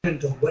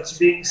into what's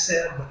being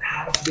said, but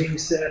how it's being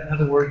said. In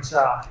other words,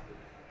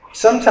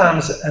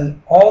 sometimes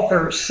an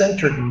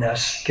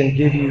author-centeredness can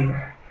give you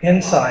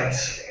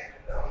insights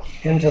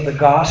into the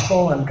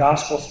gospel and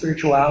gospel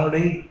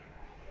spirituality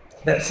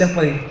that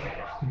simply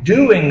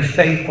doing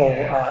faithful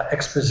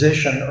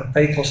exposition or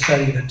faithful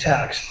study of the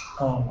text,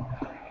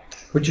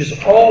 which is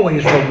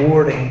always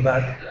rewarding.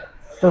 But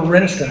for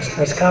instance,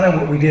 that's kind of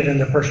what we did in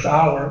the first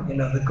hour.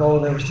 The goal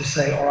there was to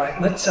say, all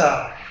right,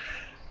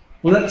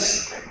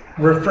 let's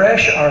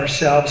refresh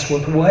ourselves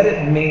with what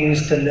it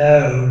means to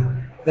know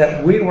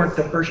that we weren't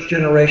the first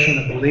generation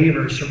of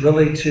believers,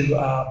 really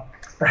to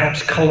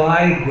perhaps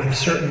collide with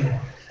certain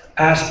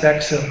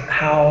aspects of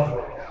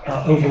how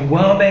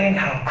overwhelming,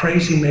 how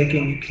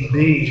crazy-making it can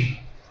be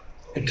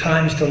at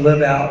times to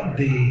live out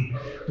the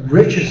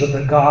riches of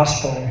the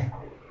gospel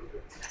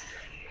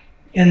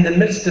in the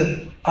midst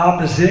of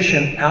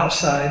opposition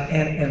outside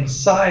and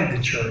inside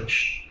the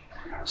church.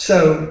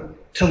 So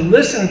to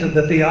listen to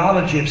the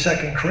theology of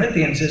 2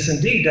 Corinthians is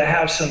indeed to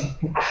have some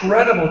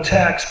incredible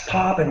texts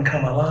pop and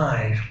come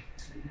alive.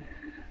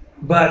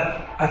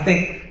 But I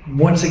think,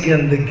 once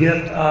again, the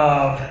gift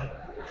of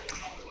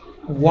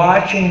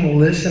watching,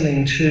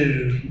 listening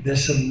to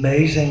this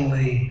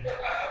amazingly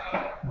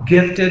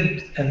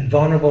gifted and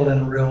vulnerable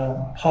and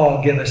real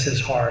Paul give us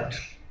his heart.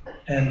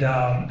 And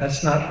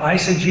that's not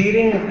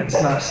eisegeting,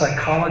 it's not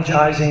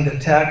psychologizing the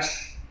text.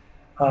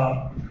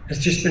 It's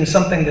just been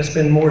something that's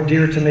been more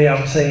dear to me, I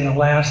would say, in the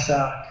last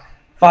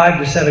 5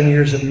 to 7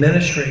 years of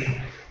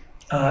ministry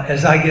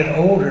as I get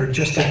older,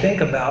 just to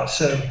think about.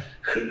 So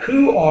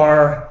who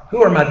are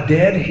my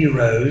dead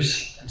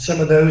heroes? And some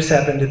of those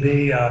happen to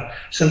be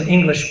some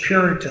English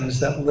Puritans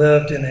that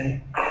lived in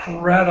an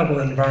incredible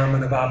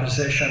environment of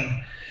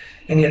opposition,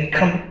 and yet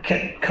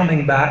kept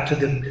coming back to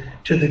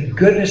the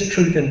goodness,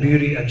 truth, and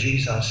beauty of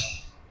Jesus.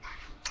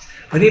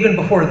 But even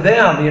before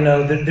them,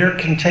 their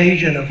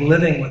contagion of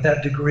living with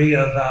that degree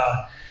of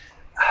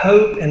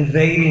hope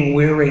invading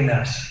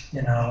weariness,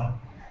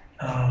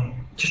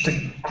 just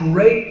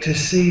great to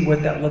see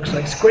what that looks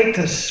like. It's great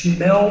to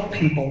smell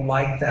people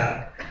like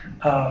that.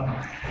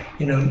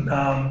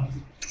 I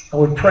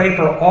would pray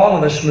for all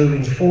of us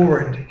moving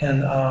forward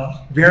in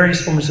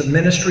various forms of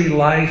ministry,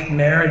 life,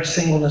 marriage,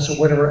 singleness, or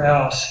whatever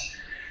else.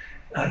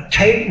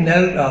 Take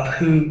note of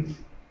who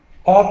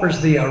offers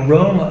the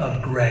aroma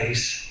of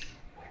grace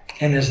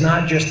and is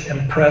not just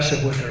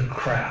impressive with their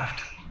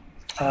craft.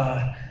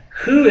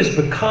 Who is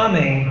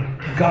becoming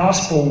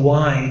gospel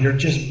wine? They're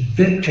just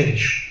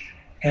vintage.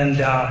 And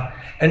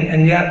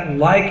yet,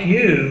 like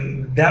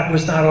you, that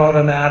was not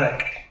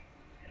automatic.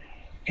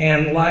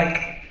 And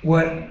like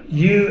what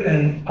you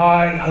and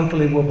I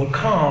hopefully will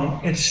become,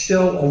 it's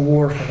still a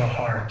war for the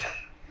heart.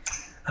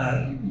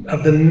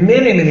 Of the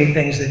many, many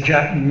things that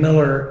Jack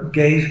Miller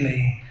gave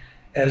me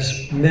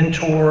as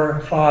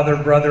mentor, father,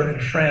 brother,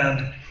 and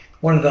friend,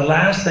 one of the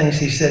last things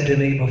he said to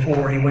me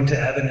before he went to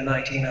heaven in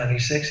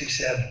 1996, he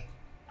said,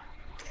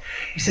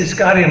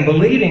 Scotty, I'm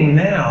believing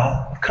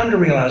now, I've come to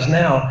realize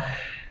now,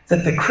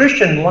 that the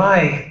Christian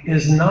life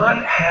is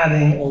not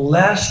having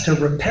less to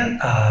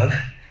repent of,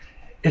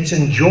 it's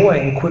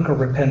enjoying quicker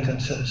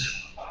repentances.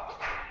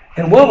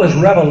 And what was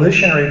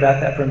revolutionary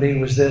about that for me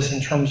was this, in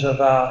terms of,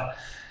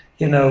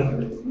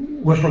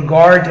 with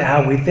regard to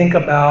how we think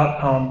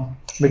about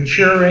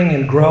maturing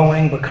and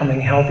growing,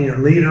 becoming healthier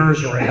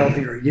leaders or a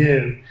healthier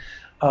you.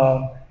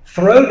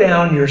 Throw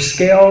down your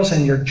scales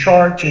and your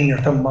charts and your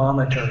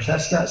thermometers.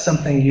 That's not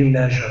something you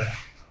measure.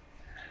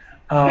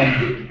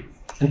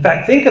 In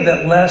fact, think of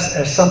it less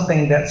as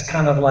something that's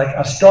kind of like,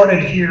 I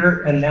started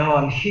here and now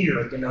I'm here.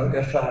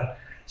 If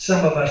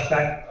some of us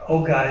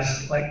old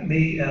guys like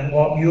me and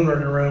Walt Mueller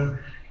in the room,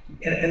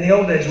 in the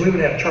old days, we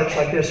would have charts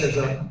like this.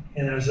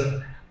 There's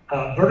a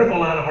vertical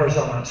line and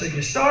horizontal line. So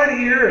you start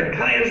here and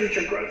kind of here's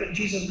what your growth in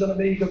Jesus is going to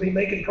be. You're going to be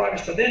making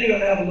progress, but then you're going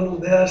to have a little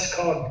this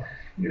called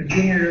your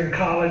junior year in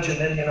college, and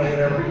then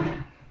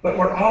whatever. But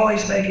we're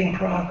always making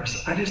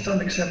progress. I just don't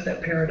accept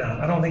that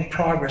paradigm. I don't think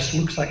progress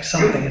looks like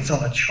something that's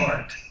on a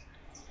chart.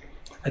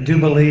 I do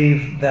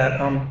believe that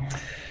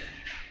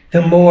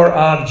the more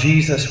of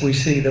Jesus we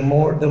see, the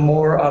more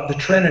of the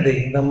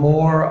Trinity, the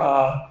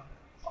more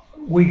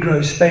we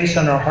grow space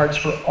in our hearts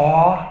for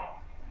awe.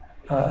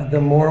 The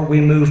more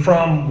we move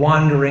from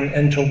wandering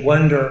into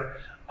wonder.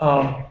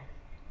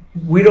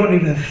 We don't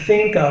even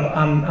think of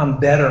I'm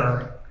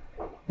better.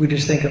 We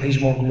just think of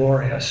he's more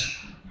glorious.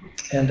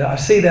 And I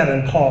see that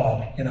in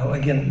Paul.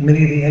 Again,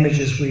 many of the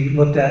images we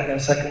looked at in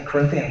 2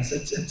 Corinthians,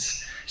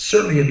 it's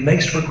certainly, it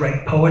makes for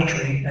great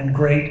poetry and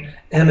great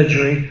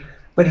imagery,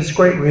 but it's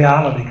great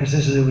reality because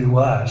this is who he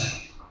was.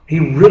 He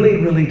really,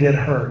 really did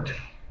hurt.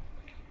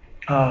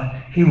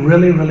 He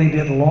really, really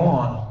did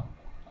long.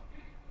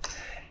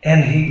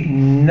 And he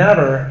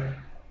never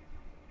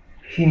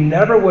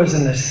was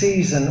in a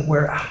season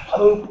where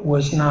hope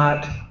was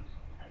not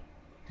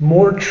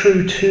more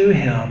true to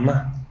him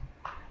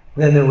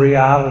than the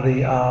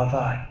reality of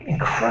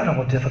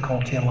incredible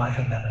difficulty in life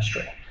and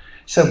ministry.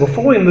 So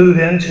before we move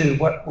into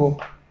what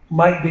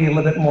might be a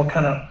little bit more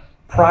kind of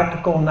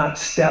practical, not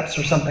steps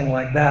or something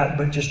like that,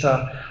 but just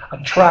a a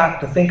track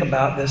to think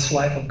about this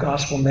life of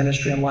gospel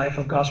ministry and life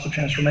of gospel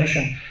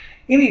transformation.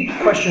 Any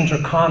questions or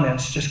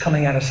comments just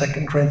coming out of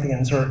 2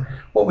 Corinthians, or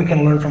what we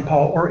can learn from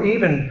Paul, or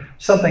even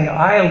something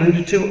I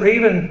alluded to, or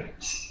even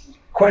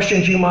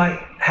questions you might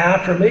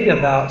have for me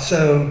about,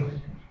 so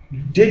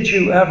did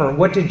you ever,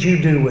 what did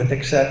you do with,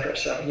 etc.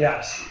 So,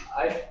 yes.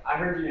 I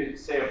heard you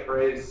say a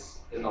phrase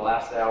in the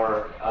last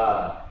hour.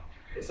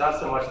 It's not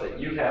so much that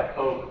you have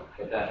hope,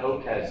 but that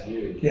hope has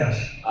you.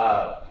 Yes.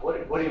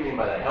 What do you mean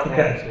by that? Help me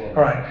Okay. understand.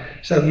 All right.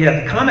 So,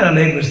 yeah, the comment I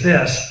made was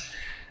this.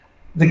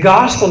 The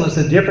gospel is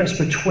the difference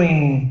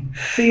between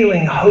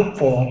feeling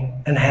hopeful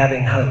and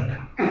having hope.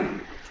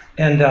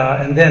 And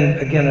then,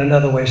 again,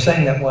 another way of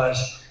saying that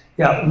was,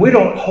 yeah, we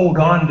don't hold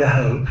on to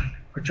hope,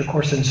 which, of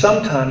course, and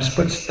sometimes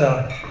puts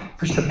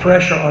the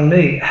pressure on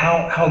me.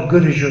 How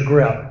good is your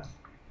grip?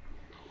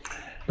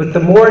 But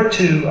the more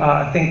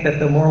I think that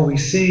the more we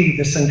see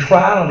the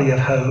centrality of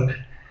hope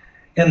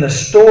in the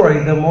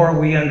story, the more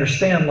we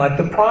understand, like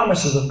the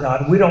promises of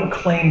God, we don't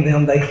claim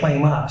them, they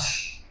claim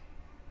us.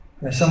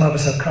 And some of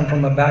us have come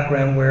from a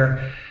background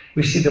where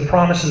we see the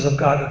promises of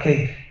God,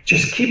 okay,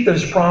 just keep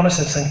those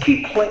promises and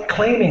keep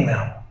claiming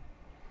them.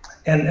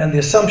 And the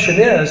assumption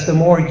is the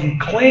more you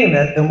claim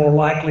it, the more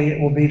likely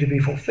it will be to be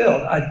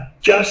fulfilled. I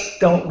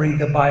just don't read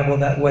the Bible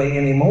that way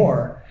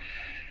anymore.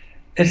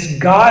 It's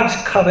God's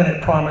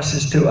covenant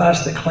promises to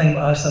us that claim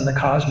us and the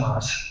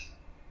cosmos.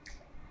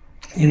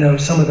 You know,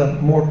 some of the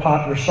more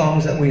popular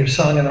songs that we have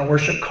sung in our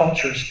worship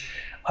cultures,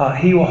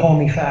 He will hold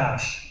me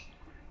fast.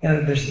 You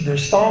know,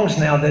 there's songs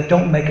now that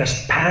don't make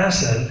us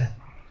passive,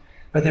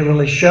 but they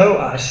really show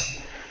us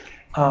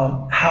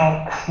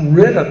how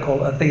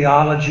critical a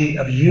theology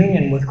of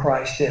union with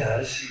Christ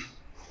is,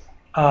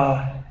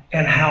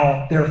 and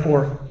how,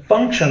 therefore,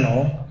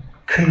 functional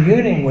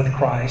communing with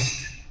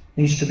Christ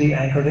needs to be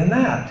anchored in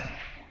that.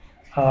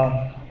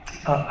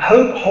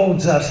 Hope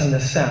holds us in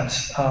this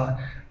sense.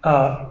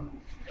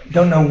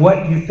 Don't know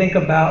what you think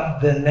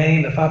about the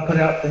name. If I put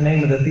out the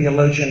name of the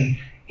theologian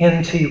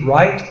N.T.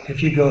 Wright,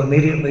 if you go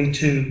immediately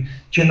to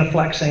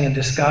genuflexing and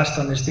disgust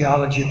on his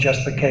theology of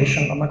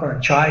justification, I'm not going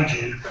to chide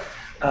you.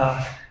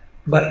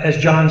 But as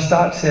John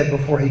Stott said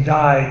before he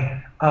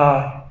died,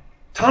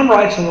 Tom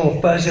Wright's a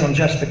little fuzzy on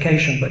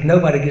justification, but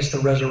nobody gets the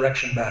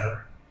resurrection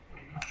better.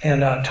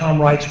 And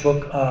Tom Wright's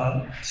book,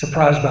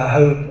 Surprised by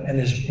Hope, and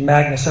his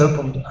magnus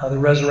opum, The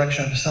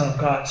Resurrection of the Son of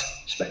God, is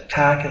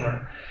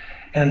spectacular.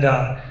 And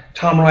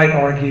Tom Wright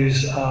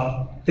argues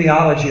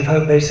theology of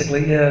hope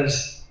basically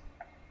is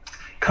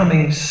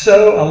coming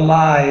so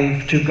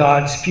alive to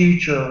God's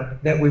future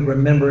that we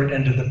remember it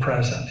into the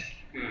present.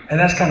 And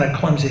that's kind of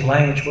clumsy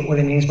language, but what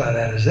he means by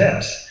that is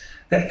this.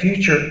 That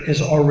future is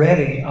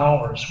already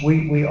ours.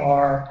 We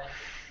are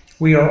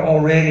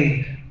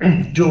already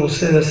dual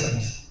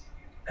citizens.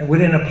 And we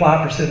didn't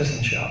apply for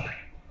citizenship.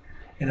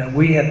 You know,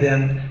 we have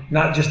been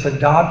not just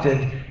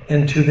adopted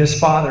into this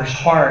Father's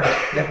heart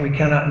that we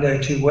cannot know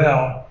too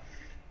well,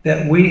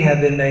 that we have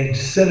been made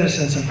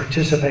citizens and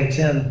participates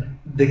in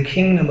the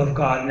kingdom of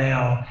God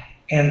now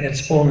and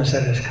its fullness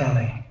that is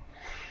coming.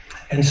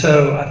 And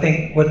so I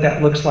think what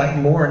that looks like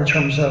more in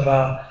terms of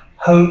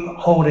hope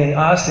holding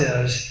us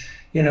is,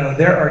 you know,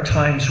 there are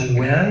times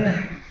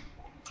when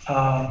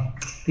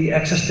the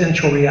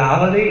existential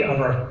reality of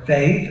our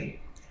faith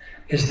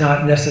is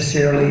not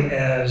necessarily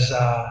as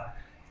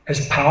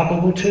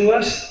palpable to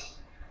us.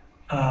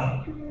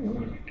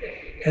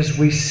 As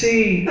we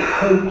see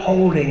hope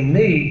holding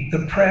me,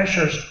 the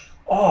pressure's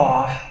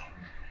off,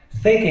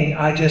 thinking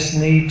I just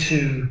need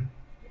to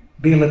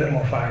be a little bit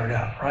more fired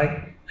up,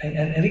 right?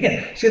 And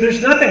again, see,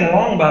 there's nothing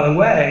wrong, by the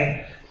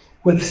way,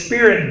 with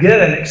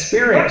spirit-given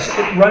experience.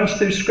 It runs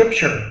through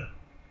Scripture.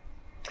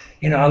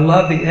 You know, I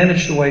love the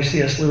image, the way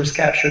C.S. Lewis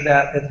captured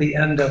that at the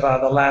end of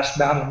the last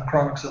battle in the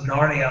Chronicles of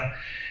Narnia,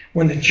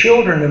 when the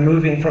children are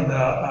moving from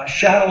the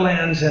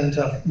Shadowlands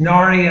into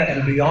Narnia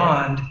and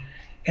beyond,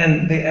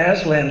 and the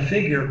Aslan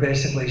figure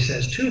basically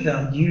says to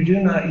them, "You do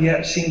not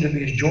yet seem to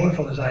be as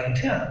joyful as I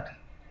intend."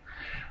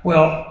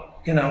 Well,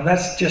 you know,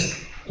 that's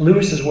just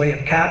Lewis's way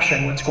of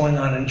capturing what's going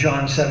on in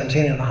John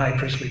 17 in the high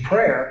priestly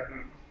prayer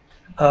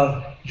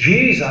of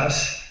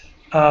Jesus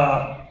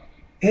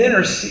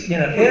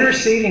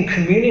interceding,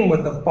 communing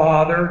with the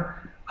Father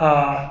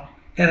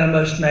in a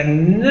most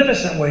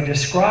magnificent way,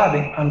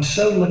 describing, "I'm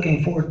so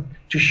looking forward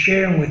to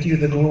sharing with you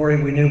the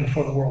glory we knew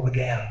before the world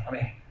began." I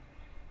mean,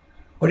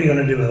 what are you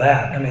going to do with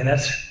that? I mean,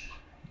 that's,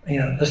 you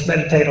know, let's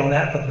meditate on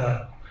that for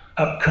the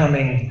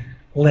upcoming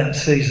Lent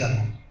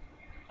season.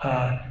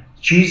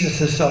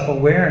 Jesus'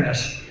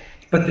 self-awareness,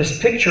 but this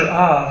picture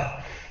of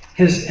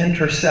his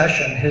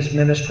intercession, his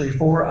ministry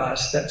for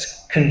us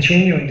that's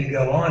continuing to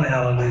go on,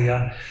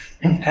 hallelujah,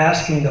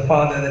 asking the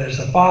Father that is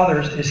the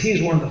Father's, is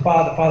he's one of the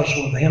Father, the Father's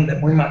one with him,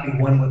 that we might be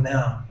one with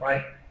them,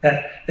 right?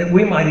 That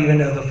we might even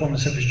know the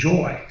fullness of his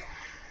joy.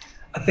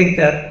 I think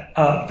that,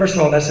 first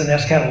of all, that's an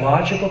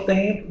eschatological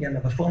thing. You know,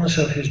 the fullness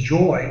of his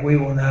joy we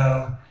will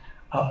know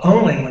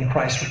only when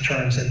Christ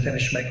returns and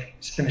finished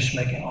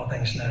making all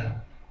things known.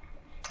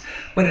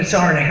 But it's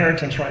our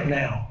inheritance right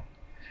now.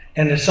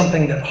 And it's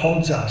something that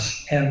holds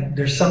us. And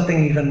there's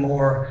something even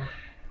more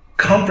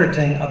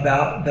comforting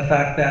about the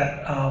fact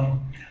that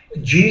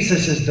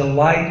Jesus'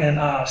 delight in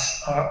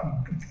us,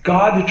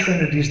 God the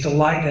Trinity's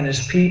delight in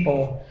his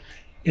people,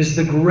 is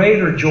the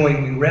greater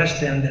joy we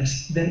rest in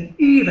than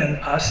even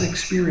us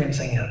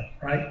experiencing it,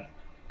 right?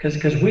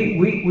 Because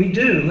we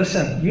do.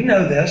 Listen, you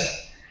know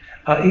this.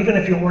 Even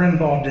if you weren't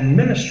involved in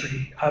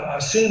ministry, I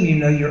assume you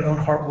know your own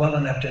heart well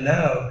enough to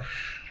know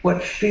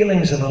what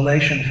feelings of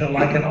elation feel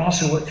like, and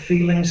also what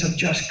feelings of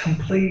just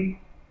complete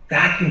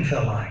vacuum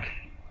feel like.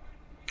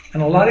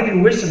 And a lot of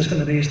your wisdom is going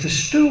to be is to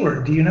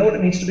steward. Do you know what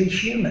it means to be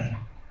human?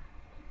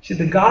 See,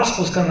 the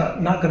gospel is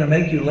not going to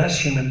make you less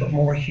human, but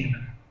more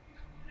human.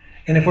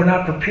 And if we're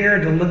not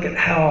prepared to look at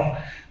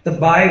how the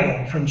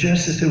Bible, from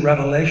Genesis through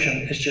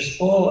Revelation, is just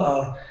full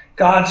of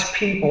God's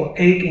people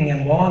aching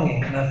and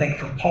longing, and I think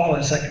for Paul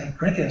in 2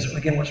 Corinthians,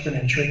 again, what's been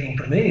intriguing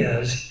for me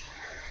is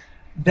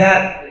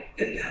that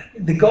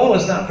the goal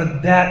is not for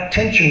that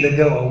tension to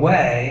go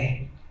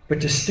away,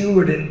 but to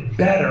steward it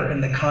better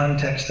in the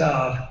context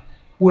of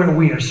where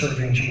we are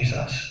serving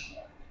Jesus.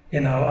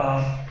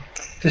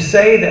 To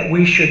say that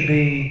we should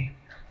be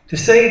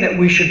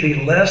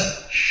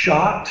less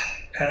shocked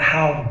at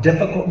how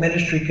difficult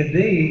ministry could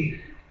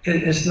be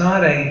is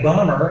not a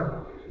bummer.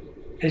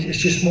 It's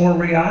just more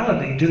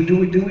reality.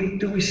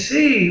 Do we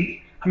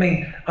see? I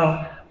mean,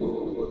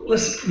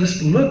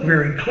 let's look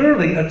very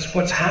clearly at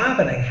what's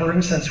happening. For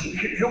instance,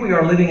 here we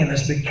are living in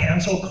this big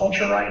cancel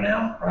culture right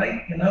now,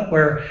 right?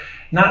 Where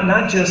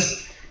not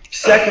just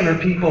secular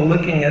people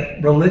looking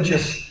at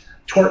religious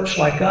twerps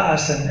like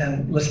us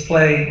and let's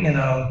play,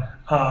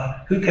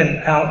 who can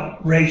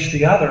outrage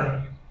the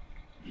other,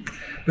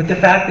 but the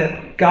fact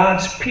that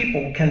God's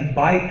people can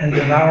bite and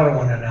devour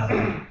one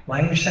another.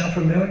 Language sound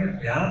familiar?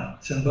 Yeah,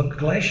 it's in the book of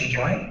Galatians,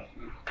 right?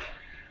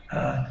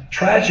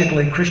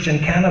 Tragically, Christian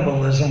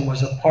cannibalism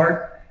was a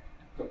part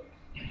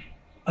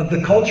of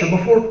the culture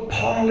before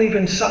Paul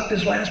even sucked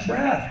his last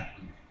breath.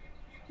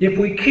 If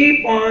we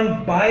keep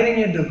on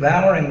biting and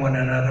devouring one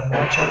another,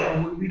 watch out,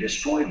 or we'll be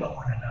destroyed by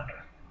one another.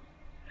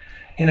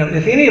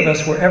 If any of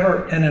us were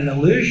ever in an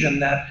illusion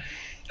that,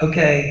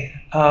 okay,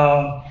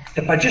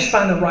 if I just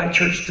find the right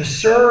church to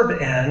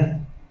serve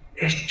in,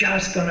 it's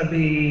just going to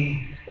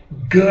be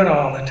good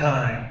all the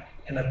time.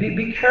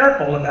 Be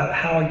careful about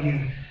how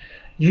you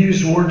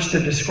use words to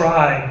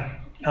describe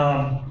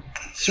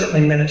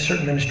certain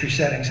ministry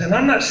settings. And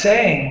I'm not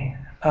saying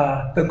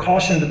the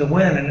caution to the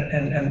wind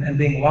and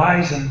being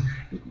wise and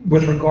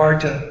with regard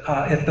to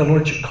if the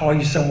Lord should call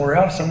you somewhere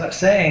else. I'm not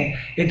saying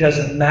it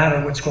doesn't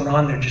matter what's going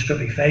on there, just to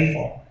be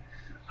faithful.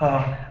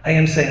 I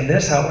am saying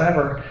this,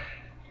 however,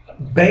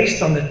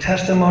 based on the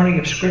testimony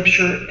of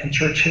Scripture and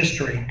church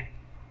history,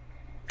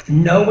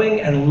 knowing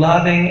and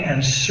loving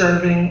and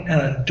serving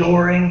and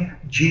adoring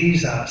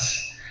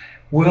Jesus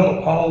will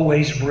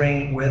always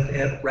bring with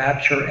it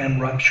rapture and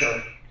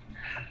rupture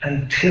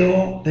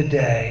until the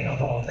day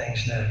of all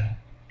things new.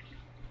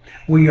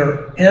 We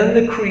are in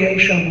the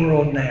creation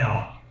world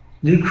now.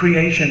 New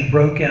creation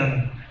broke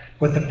in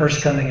with the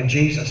first coming of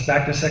Jesus.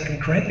 Back to 2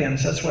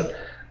 Corinthians, that's what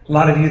a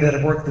lot of you that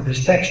have worked with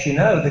this text,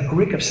 the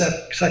Greek of 2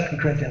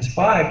 Corinthians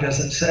 5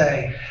 doesn't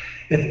say,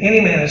 if any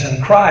man is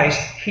in Christ,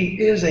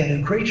 he is a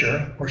new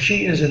creature, or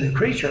she is a new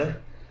creature.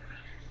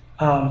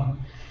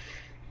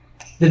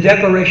 The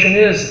declaration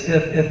is,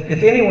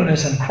 if anyone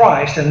is in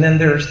Christ, and then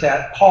there's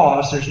that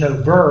pause, there's no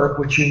verb,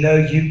 which you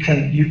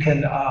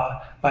can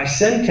by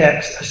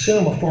syntax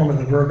assume a form of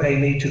the verb a,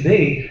 me, to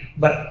be.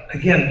 But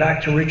again,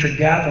 back to Richard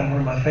Gatham, one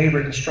of my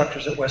favorite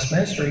instructors at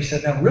Westminster, he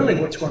said, now really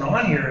what's going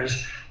on here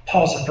is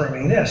Paul's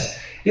affirming this.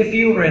 If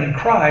you are in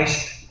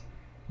Christ,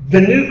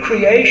 the new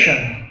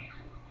creation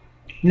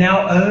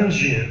now owns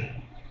you.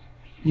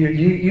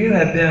 You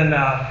have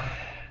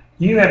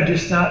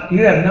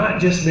not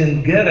just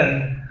been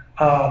given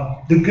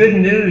the good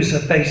news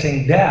of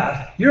facing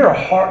death.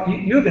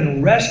 You've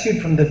been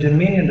rescued from the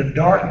dominion of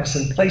darkness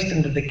and placed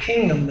into the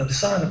kingdom of the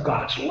Son of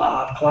God's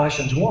love,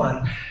 Colossians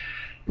 1.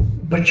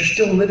 But you're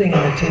still living in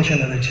the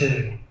tension of the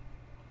two,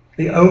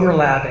 the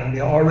overlapping,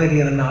 the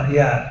already and the not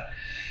yet.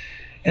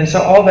 And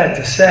so all that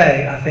to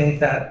say, I think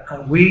that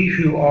we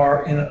who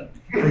are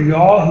for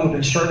y'all who have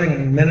been serving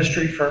in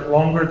ministry for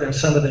longer than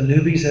some of the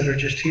newbies that are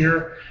just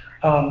here,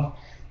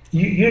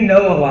 you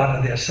know a lot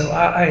of this. So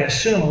I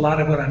assume a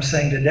lot of what I'm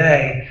saying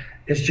today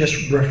is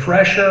just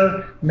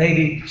refresher,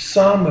 maybe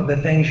some of the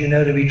things you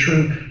know to be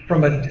true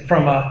from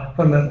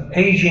an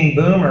aging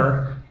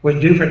boomer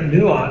with different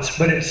nuance,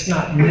 but it's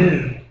not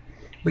new.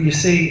 But you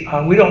see,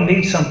 we don't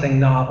need something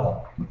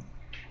novel.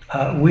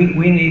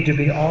 We need to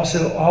be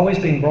also always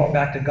being brought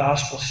back to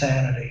gospel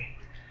sanity.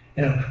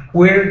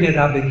 Where did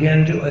I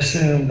begin to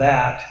assume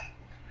that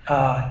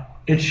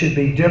it should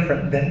be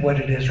different than what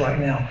it is right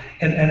now?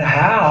 And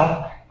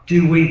how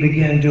do we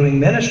begin doing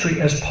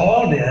ministry as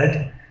Paul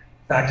did,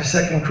 back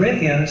to 2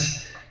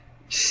 Corinthians,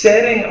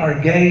 setting our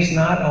gaze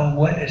not on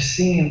what is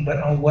seen,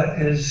 but on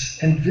what is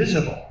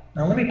invisible?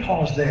 Now let me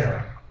pause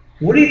there.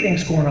 What do you think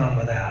is going on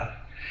with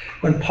that?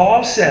 When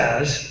Paul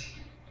says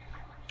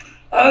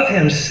of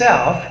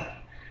himself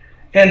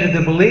And to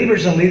the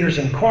believers and leaders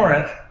in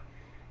Corinth,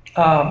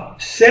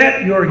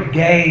 set your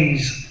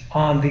gaze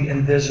on the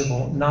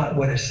invisible, not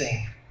what is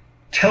seen.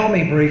 Tell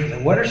me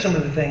briefly, what are some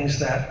of the things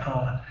that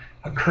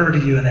occur to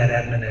you in that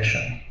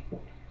admonition?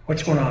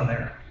 What's going on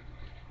there?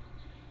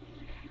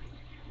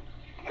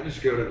 I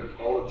just go to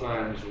all the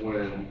times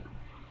when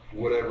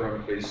whatever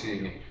I'm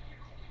facing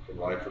in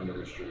life or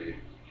ministry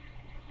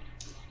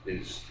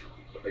is,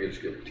 I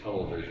just get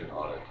tunnel vision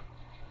on it.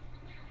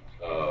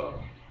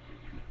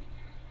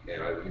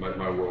 And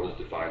my world is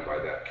defined by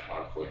that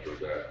conflict or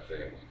that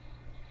thing.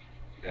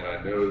 And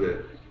I know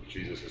that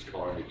Jesus is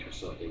calling me to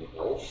something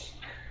else.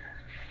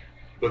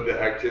 But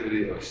the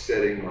activity of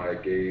setting my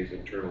gaze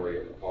internally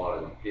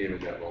upon Him in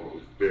that moment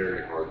was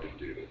very hard to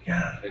do.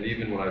 Yeah. And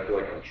even when I feel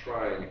like I'm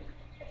trying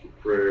for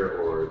prayer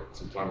or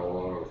some time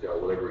alone with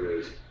God, whatever it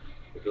is,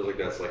 it feels like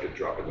that's like a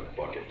drop in the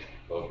bucket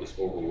of this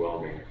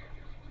overwhelming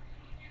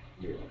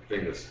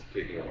thing that's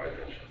taking up my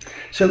attention.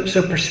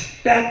 So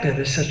perspective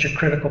is such a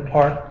critical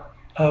part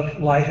of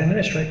life and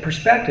ministry.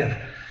 Perspective,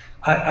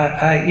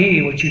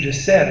 i.e. what you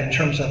just said in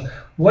terms of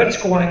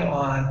what's going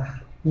on.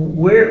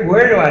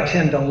 Where do I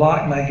tend to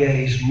lock my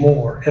gaze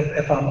more?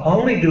 If I'm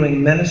only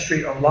doing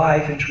ministry or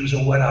life in terms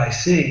of what I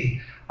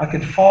see, I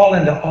could fall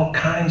into all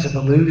kinds of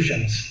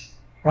illusions,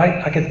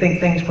 right? I could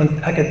think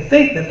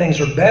that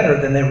things are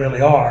better than they really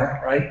are,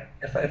 right?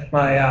 If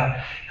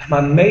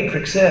my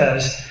matrix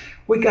says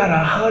we got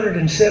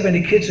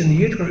 170 kids in the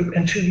youth group,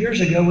 and 2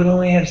 years ago we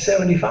only had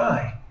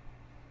 75.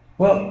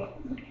 Well,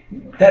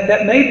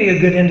 that may be a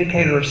good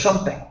indicator of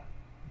something.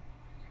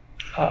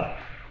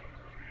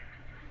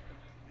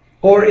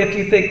 Or if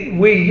you think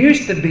we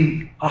used to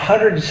be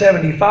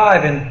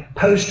 175 and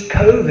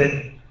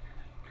post-COVID,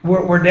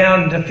 we're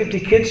down to 50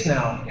 kids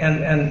now,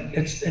 and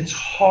it's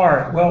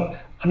hard. Well,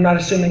 I'm not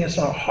assuming it's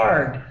not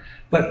hard,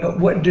 but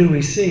what do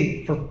we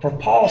see? For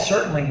Paul,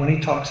 certainly, when he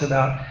talks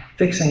about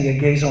fixing a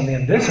gaze on the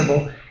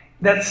invisible,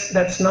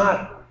 that's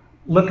not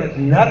look at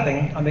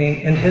nothing. I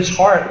mean, in his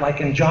heart,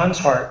 like in John's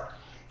heart,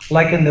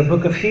 like in the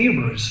book of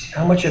Hebrews,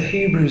 how much of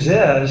Hebrews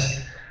is,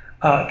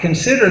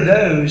 consider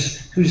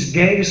those whose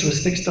gaze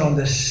was fixed on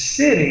the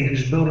city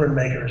whose builder and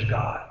maker is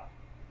God.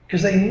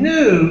 Because they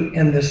knew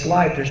in this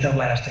life there's no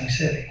lasting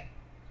city.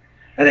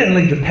 That didn't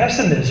lead to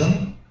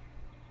pessimism.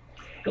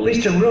 It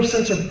leads to a real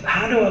sense of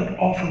how do I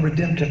offer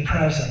redemptive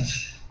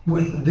presence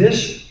with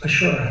this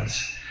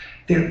assurance.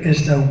 There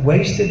is no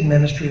wasted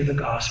ministry of the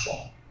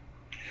gospel.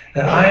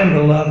 That I am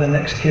to love the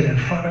next kid in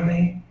front of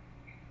me.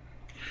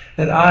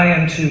 That I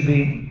am to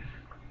be,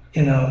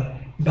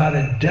 by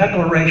the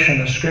declaration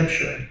of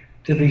Scripture,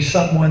 to be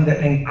someone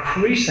that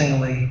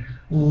increasingly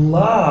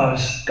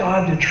loves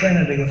God the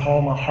Trinity with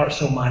all my heart,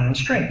 soul, mind, and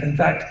strength. In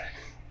fact,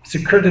 it's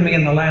occurred to me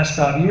in the last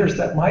 5 years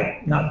that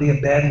might not be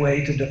a bad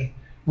way to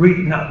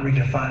not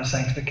redefine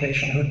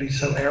sanctification. It would be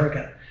so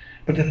arrogant.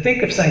 But to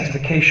think of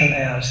sanctification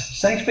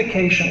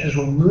is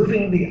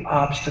removing the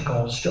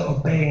obstacles to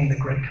obeying the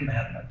great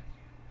commandment.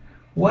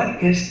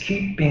 What is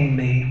keeping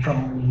me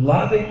from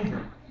loving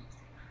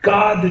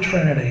God the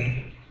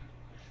Trinity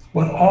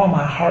with all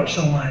my heart,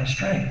 soul, mind, and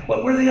strength?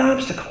 What were the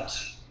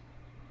obstacles?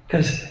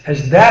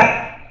 Because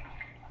that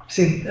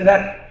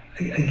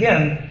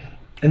again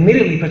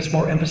immediately puts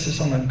more emphasis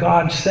on the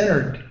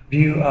God-centered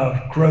view of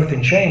growth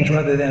and change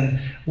rather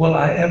than will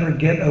I ever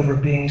get over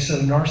being so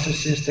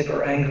narcissistic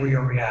or angry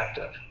or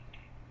reactive.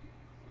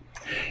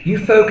 You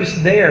focus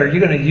there,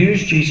 you're going to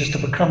use Jesus to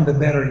become the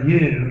better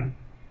you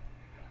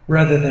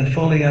rather than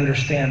fully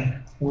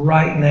understand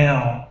right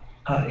now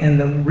in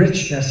the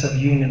richness of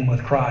union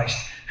with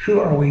Christ. Who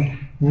are we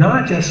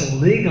not just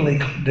legally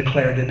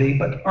declared to be,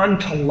 but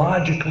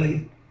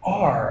ontologically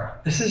are?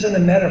 This isn't a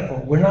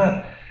metaphor. We're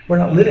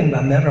not living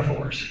by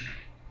metaphors.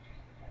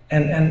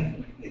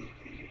 And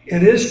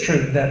it is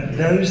true that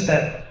those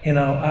that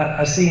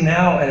I see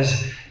now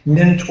as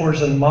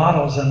mentors and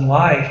models in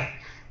life.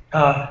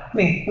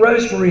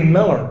 Rosemary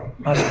Miller,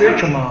 my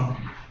spiritual mom,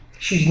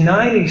 she's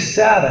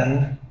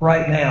 97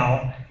 right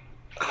now,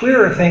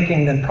 clearer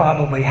thinking than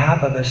probably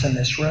half of us in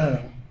this room.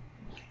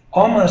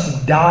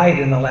 Almost died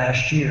in the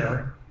last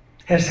year,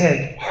 has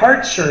had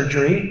heart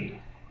surgery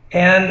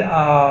and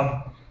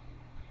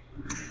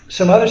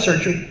some other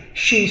surgery.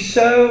 She's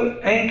so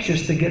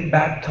anxious to get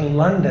back to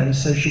London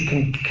so she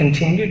can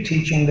continue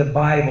teaching the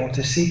Bible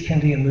to Sikh,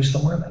 Hindi, and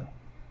Muslim women.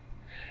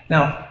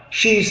 Now,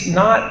 she's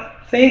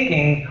not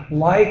thinking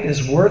life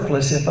is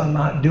worthless if I'm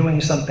not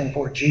doing something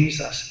for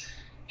Jesus.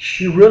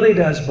 She really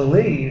does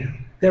believe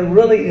there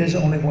really is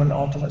only one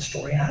ultimate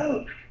story and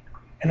hope.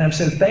 And I'm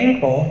so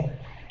thankful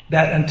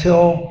that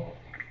until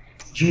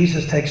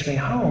Jesus takes me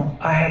home,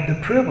 I have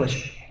the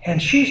privilege.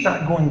 And she's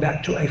not going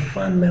back to a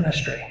fun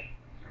ministry.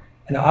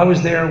 I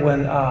was there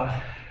when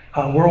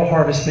World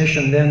Harvest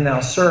Mission, then now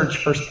Surge,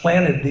 first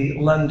planted the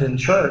London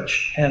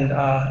church.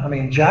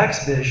 And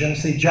Jack's vision,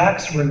 see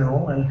Jack's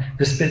renewal, and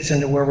this fits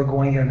into where we're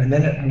going here in a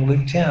minute in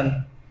Luke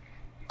 10.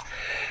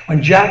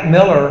 When Jack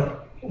Miller,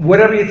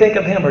 whatever you think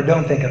of him or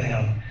don't think of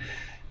him,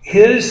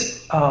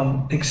 his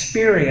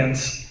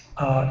experience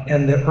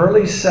in the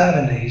early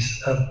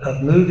 70s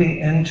of moving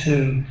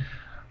into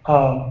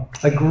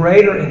a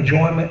greater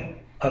enjoyment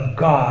of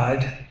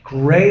God,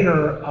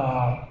 greater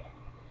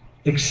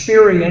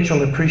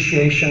experiential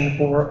appreciation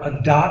for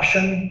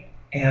adoption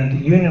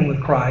and union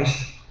with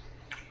Christ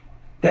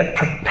that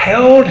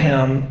propelled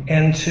him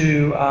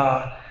into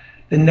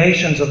the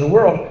nations of the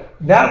world.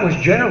 That was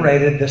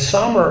generated the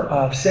summer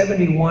of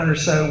 71 or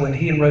so when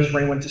he and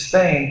Rosemary went to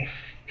Spain.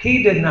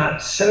 He did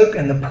not soak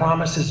in the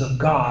promises of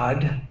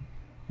God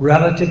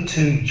relative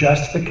to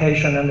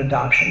justification and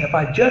adoption. If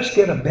I just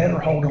get a better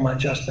hold on my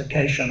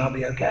justification, I'll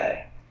be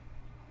okay.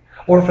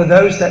 Or for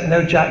those that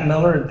know Jack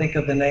Miller and think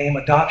of the name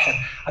adoption,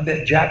 I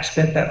bet Jack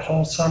spent that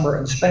whole summer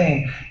in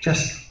Spain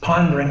just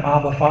pondering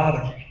Abba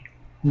Father.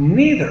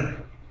 Neither.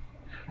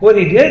 What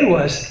he did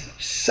was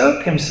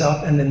soak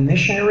himself in the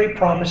missionary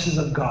promises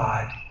of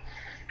God.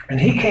 And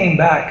he came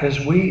back,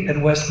 because we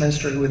at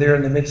Westminster, who were there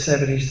in the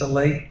mid-70s to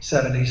late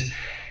 70s,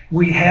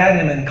 we had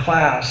him in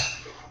class.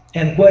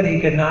 And what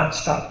he could not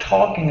stop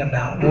talking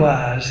about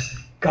was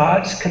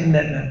God's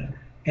commitment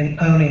in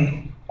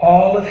owning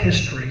all of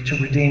history to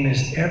redeem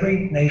his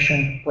every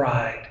nation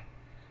bride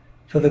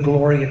for the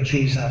glory of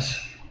Jesus.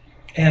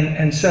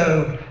 And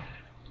so,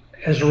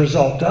 as a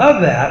result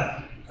of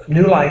that,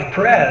 New Life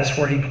Press,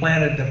 where he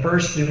planted the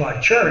first New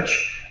Life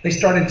Church, they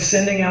started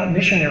sending out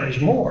missionaries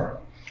more.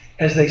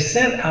 As they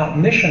sent out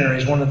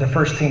missionaries, one of the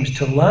first teams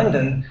to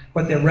London,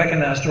 what they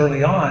recognized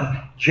early on,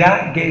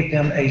 Jack gave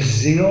them a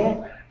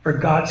zeal for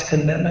God's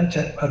commitment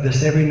of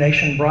this every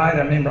nation bride.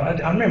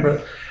 I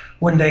remember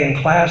one day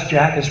in class,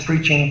 Jack is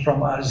preaching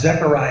from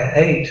Zechariah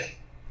 8.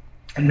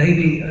 And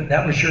maybe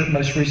that was your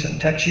most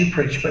recent text you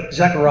preached, but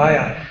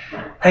Zechariah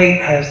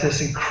 8 has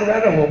this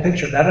incredible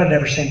picture that I'd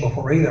never seen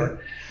before either,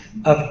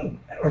 of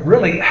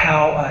really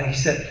how he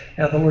said,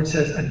 the Lord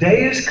says, a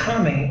day is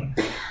coming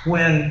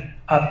when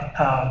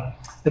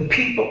the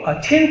people,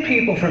 10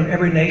 people from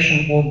every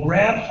nation will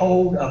grab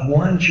hold of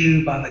one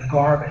Jew by the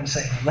garment and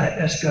say, let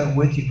us go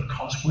with you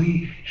because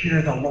we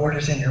hear the Lord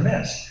is in your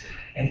midst.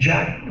 And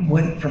Jack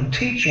went from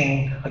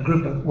teaching a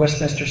group of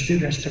Westminster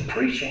students to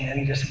preaching, and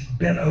he just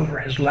bent over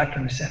his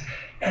lectern and said,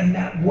 and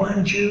that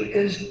one Jew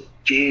is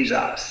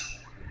Jesus.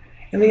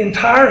 And the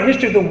entire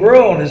history of the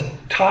world is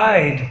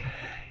tied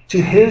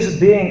to his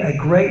being a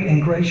great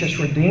and gracious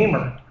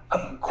Redeemer.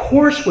 Of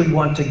course we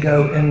want to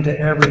go into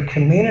every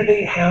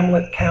community,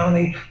 hamlet,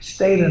 county,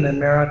 state in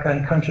America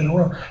and country in the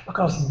world,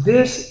 because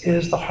this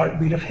is the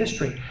heartbeat of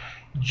history.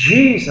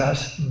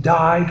 Jesus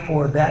died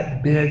for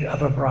that big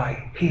of a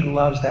bride. He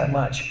loves that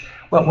much.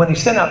 Well, when he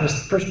sent out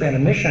this first band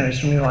of missionaries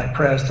from New Life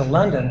Press to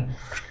London,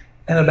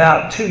 in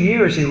about 2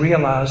 years he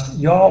realized,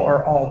 y'all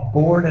are all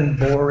bored and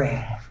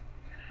boring.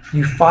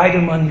 You fight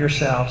among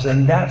yourselves.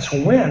 And that's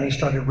when he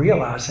started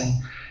realizing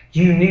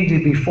you need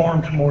to be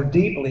formed more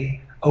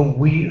deeply,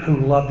 we who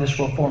love this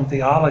Reformed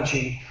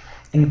theology,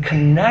 in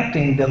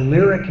connecting the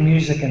lyric,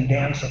 music, and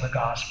dance of the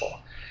gospel.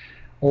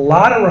 A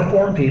lot of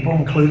Reformed people,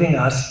 including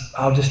us,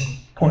 I'll just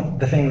point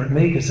the finger at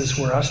me because this is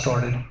where I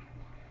started.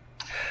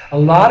 A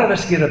lot of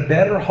us get a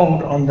better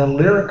hold on the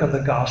lyric of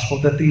the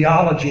gospel, the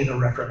theology of the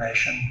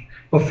Reformation,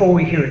 before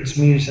we hear its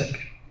music.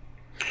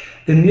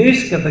 The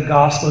music of the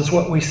gospel is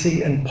what we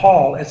see in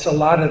Paul. It's a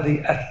lot of the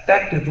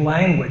effective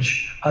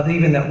language of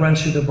even that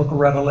runs through the book of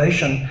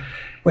Revelation,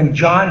 when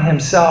John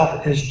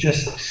himself is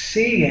just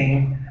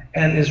seeing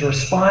and is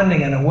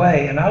responding in a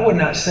way. And I would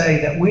not say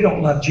that we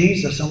don't love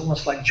Jesus,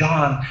 almost like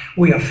John.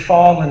 We have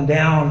fallen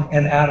down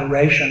in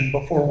adoration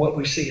before what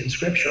we see in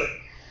Scripture.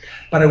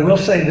 But I will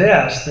say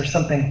this, there's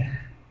something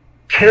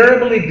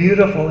terribly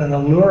beautiful and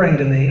alluring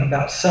to me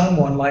about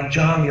someone like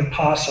John the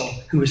Apostle,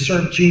 who has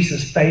served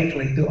Jesus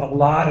faithfully through a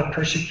lot of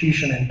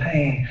persecution and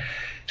pain,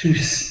 to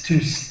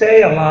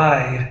stay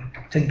alive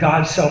to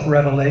God's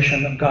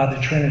self-revelation of God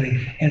the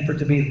Trinity, and for it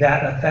to be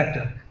that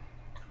effective.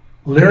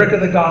 Lyric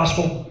of the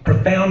gospel,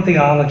 profound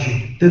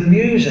theology, the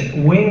music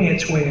winging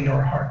its way into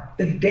our heart.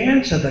 The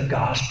dance of the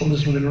gospel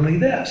is literally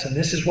this, and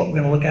this is what we're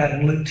going to look at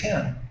in Luke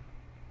 10.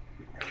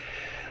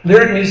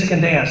 Lyric, music,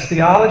 and dance.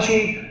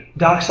 Theology,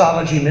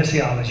 doxology,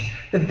 missiology.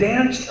 The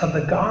dance of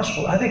the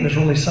gospel, I think, is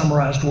really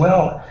summarized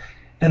well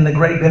in the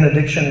great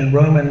benediction in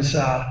Romans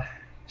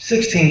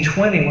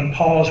 16:20, when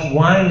Paul's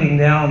winding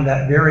down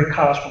that very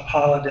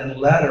cosmopolitan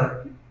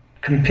letter,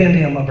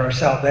 compendium of our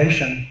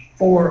salvation,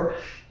 for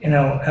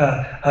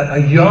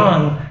a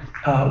young,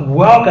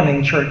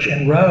 welcoming church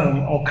in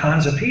Rome, all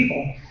kinds of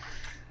people.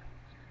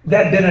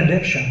 That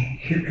benediction,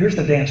 here's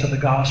the dance of the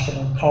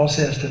gospel. And Paul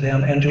says to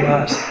them and to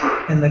us,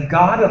 and the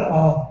God of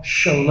all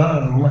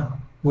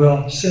shalom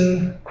will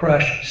soon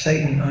crush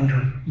Satan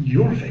under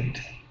your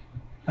feet.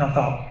 And I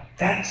thought,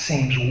 that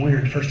seems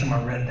weird first time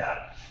I read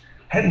that.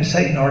 Hadn't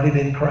Satan already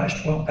been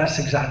crushed? Well, that's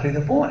exactly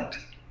the point.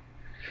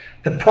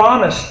 The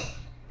promised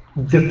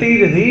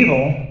defeat of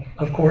evil,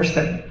 of course,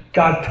 that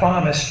God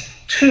promised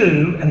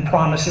to and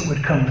promised it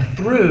would come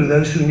through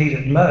those who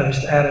needed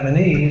most, Adam and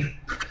Eve,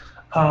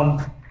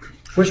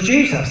 was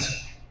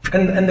Jesus.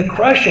 And the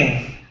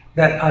crushing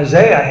that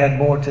Isaiah had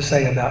more to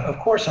say about, of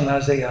course, in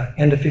Isaiah,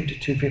 end of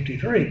 52,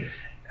 53,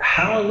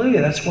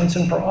 hallelujah, that's once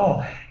and for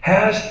all,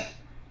 has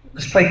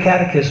Let's play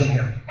catechism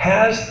here.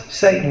 Has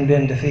Satan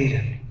been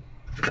defeated?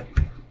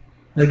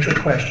 No trick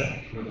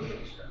question.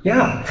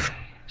 Yeah.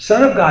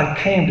 Son of God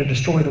came to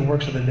destroy the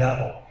works of the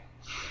devil.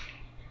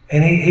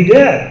 And he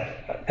did.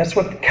 That's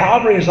what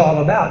Calvary is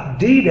all about.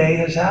 D-Day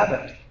has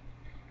happened.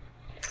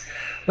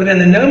 But in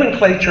the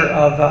nomenclature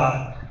of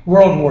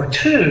World War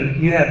II,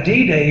 you have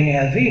D-Day and you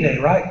have V-Day,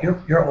 right?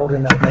 You're old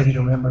enough maybe to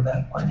remember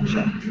that one.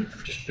 So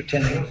just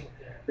pretending.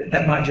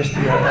 That might just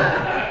be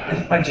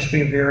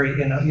a very,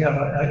 you have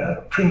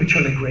a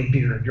prematurely gray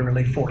beard. You're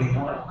really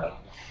 41.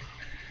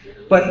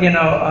 But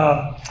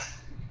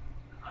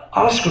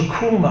Oscar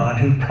Kuhlmann,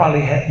 who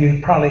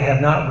you probably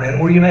have not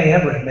read, or you may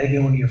have read, maybe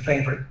one of your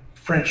favorite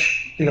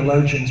French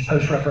theologians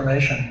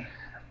post-Reformation,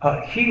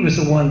 he was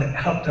the one that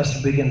helped us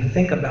to begin to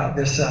think about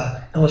this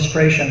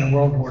illustration in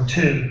World War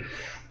II,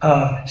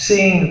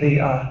 seeing the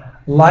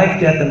life,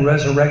 death, and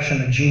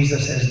resurrection of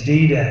Jesus as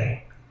D-Day.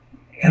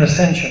 And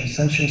Ascension.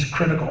 Ascension is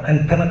critical,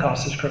 and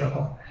Pentecost is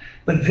critical.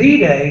 But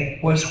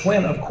V-Day was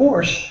when, of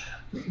course,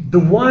 the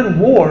one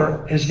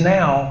war is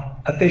now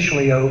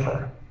officially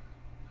over.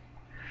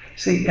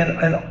 See,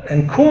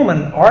 and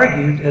Kuhlman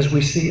argued, as we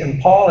see, and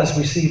Paul, as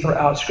we see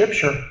throughout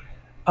Scripture,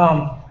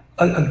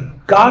 a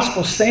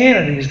gospel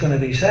sanity is going to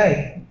be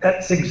saved.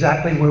 That's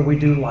exactly where we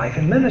do life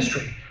and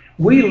ministry.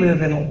 We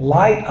live in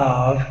light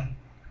of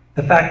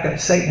the fact that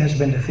Satan has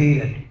been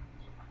defeated.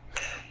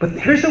 But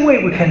here's the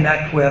way we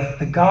connect with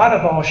the God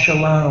of all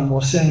shalom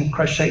will soon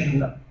crush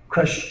Satan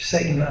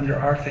under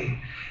our feet.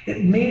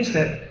 It means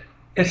that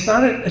it's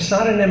not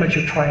an image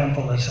of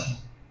triumphalism.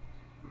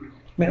 I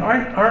mean,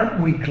 aren't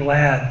we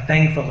glad,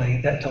 thankfully,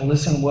 that to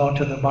listen well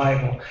to the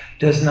Bible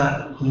does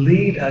not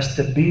lead us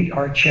to beat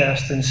our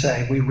chest and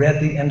say, we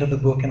read the end of the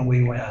book and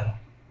we win?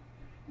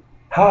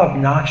 How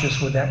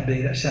obnoxious would that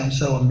be? That sounds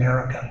so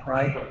American,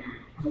 right?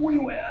 We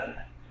win.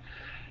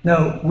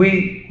 No,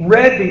 we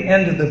read the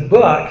end of the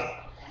book,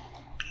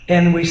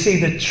 and we see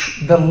that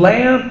the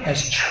Lamb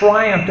has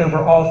triumphed over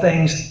all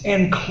things,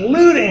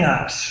 including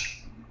us.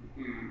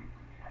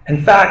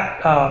 In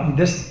fact,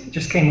 this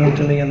just came up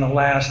to me in the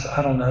last,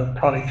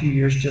 probably a few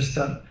years.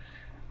 Again,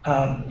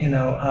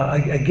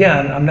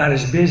 I'm not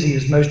as busy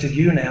as most of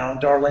you now.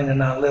 Darlene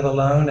and I live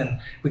alone, and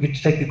we get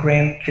to take the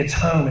grandkids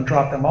home and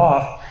drop them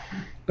off.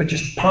 But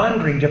just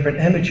pondering different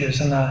images,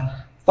 and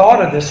I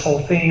thought of this whole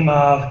theme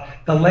of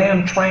the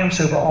Lamb triumphs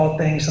over all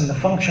things, and the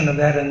function of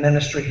that in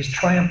ministry is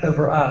triumph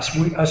over us,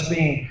 us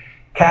being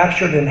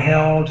captured and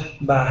held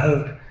by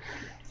hope.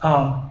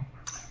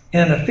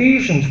 In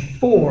Ephesians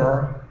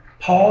 4,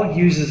 Paul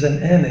uses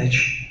an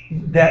image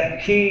that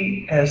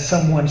he, as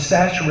someone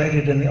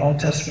saturated in the Old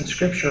Testament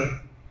Scripture,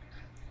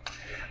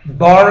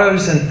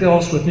 borrows and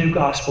fills with new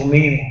gospel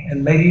meaning.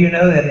 And maybe you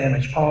know that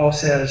image. Paul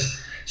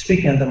says,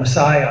 speaking of the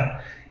Messiah,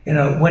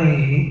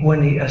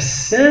 when he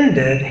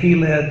ascended, he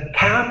led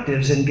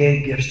captives and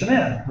gave gifts to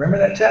men. Remember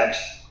that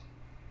text?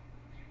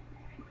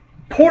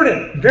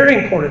 Important, very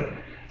important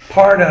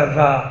part of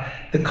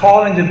the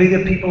calling to be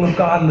the people of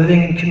God,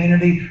 living in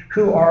community.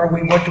 Who are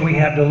we? What do we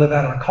have to live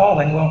out our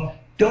calling? Well,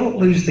 don't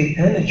lose the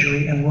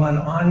imagery and run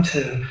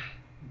onto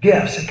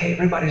gifts. Okay,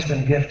 everybody's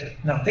been gifted.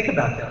 Now think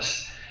about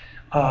this.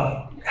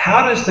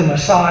 How does the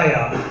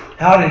Messiah,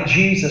 how did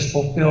Jesus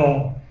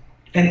fulfill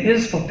and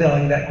is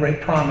fulfilling that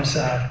great promise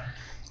of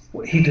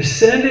he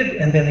descended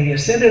and then he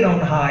ascended on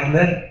high,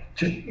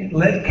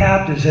 led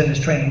captives in his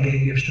train and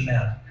gave gifts to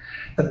men.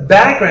 The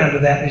background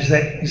of that is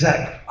that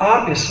exact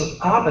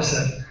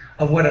opposite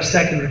of what a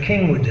secular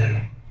king would do.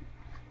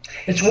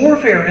 It's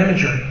warfare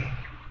imagery.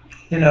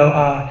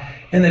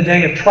 In the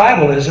day of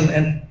tribalism,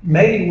 and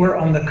maybe we're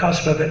on the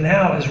cusp of it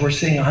now as we're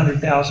seeing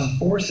 100,000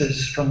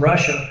 forces from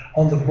Russia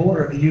on the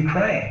border of the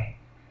Ukraine.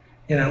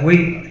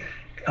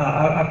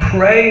 I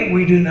pray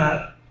we do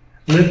not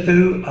live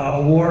through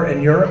a war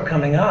in Europe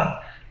coming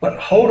up, but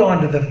hold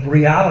on to the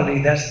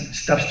reality that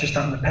stuff's just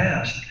not in the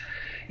past.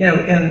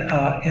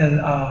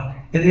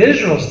 In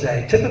Israel's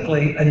day,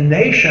 typically a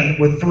nation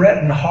would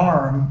threaten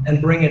harm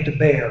and bring it to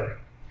bear.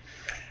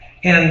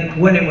 And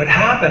when it would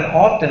happen,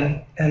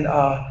 often in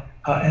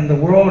the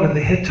world of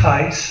the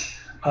Hittites,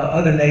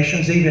 other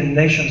nations, even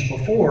nations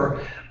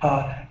before,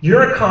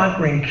 you're a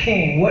conquering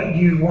king. What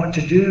you want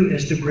to do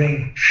is to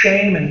bring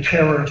shame and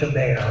terror to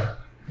bear.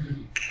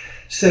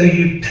 So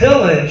you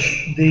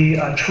pillage the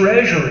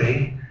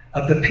treasury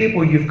of the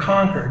people you've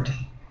conquered.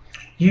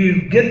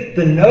 You get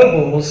the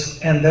nobles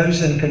and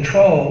those in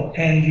control,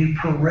 and you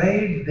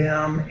parade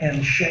them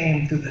in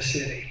shame through the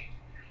city.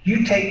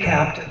 You take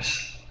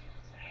captives,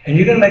 and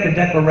you're going to make a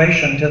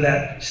declaration to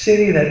that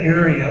city, that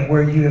area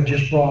where you have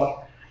just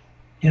brought,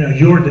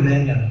 your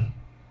dominion.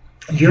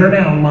 You're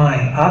now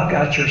mine. I've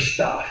got your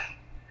stuff.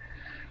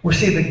 Well,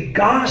 see, the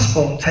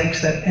gospel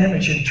takes that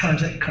image and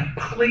turns it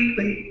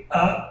completely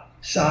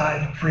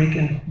upside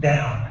freaking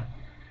down.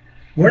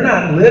 We're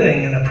not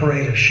living in a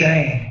parade of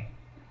shame.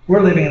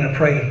 We're living in a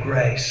parade of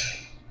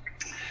grace.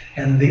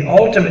 And the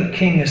ultimate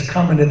king is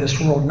coming to this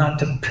world not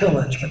to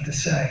pillage, but to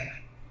save.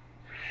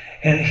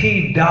 And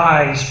he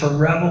dies for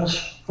rebels,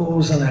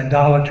 fools, and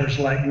idolaters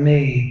like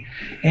me.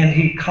 And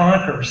he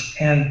conquers.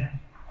 And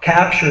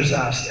captures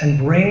us and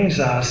brings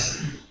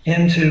us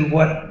into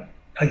what,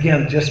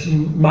 again, just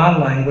my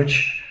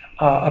language,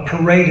 a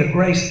parade of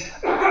grace,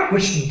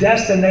 which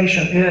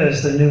destination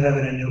is the new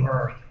heaven and new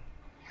earth.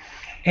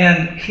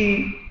 And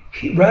he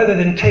rather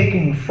than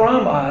taking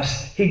from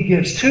us, he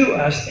gives to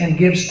us and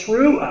gives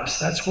through us.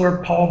 That's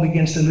where Paul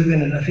begins to move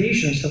in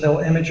Ephesians to the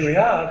imagery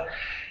of,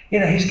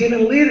 he's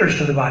given leaders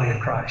to the body of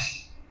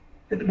Christ,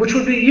 which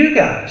would be you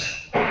guys.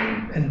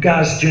 And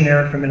guys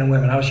generic for men and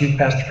women. I was youth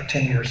pastor for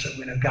 10 years, so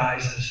we know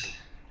guys is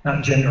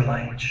not gender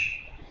language.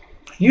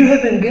 You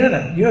have been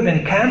given. You have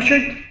been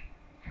captured,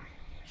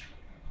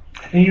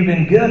 and you've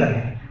been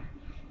given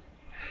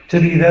to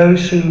be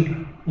those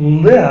who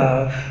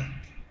live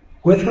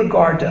with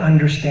regard to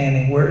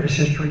understanding where is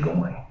history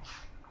going.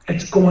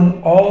 It's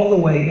going all the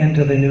way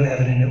into the new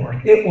heaven and new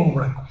earth. It will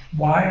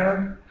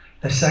require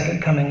the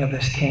second coming of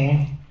this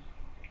king.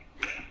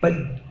 But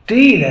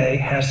D-Day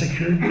has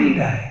secured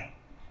D-Day.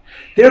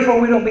 Therefore,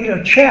 we don't beat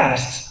our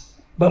chests,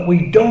 but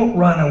we don't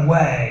run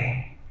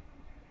away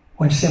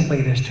when simply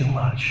it is too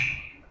much.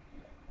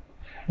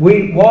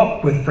 We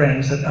walk with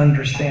friends that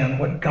understand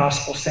what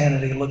gospel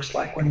sanity looks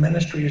like when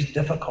ministry is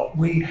difficult.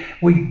 We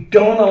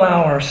don't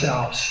allow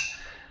ourselves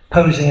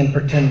posing and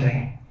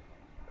pretending.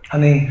 I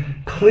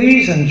mean,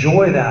 please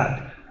enjoy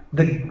that.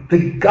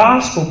 The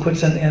gospel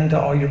puts an end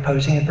to all your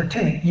posing and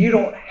pretending. You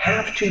don't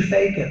have to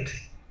fake it.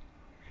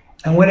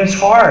 And when it's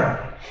hard,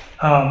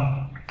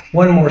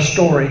 one more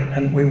story,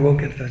 and we will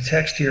get to the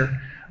text here.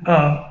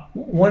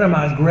 One of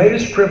my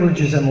greatest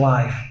privileges in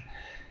life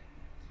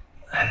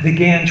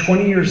began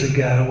 20 years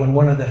ago when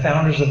one of the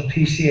founders of the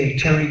PCA,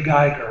 Terry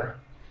Geiger,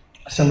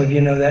 some of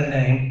you know that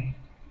name,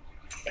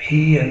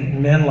 he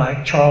and men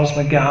like Charles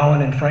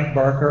McGowan and Frank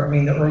Barker,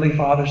 the early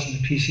fathers of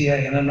the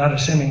PCA, and I'm not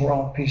assuming we're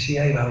all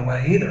PCA, by the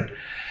way, either.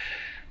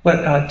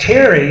 But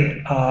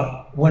Terry,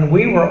 when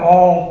we were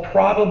all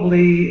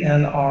probably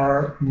in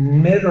our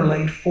mid or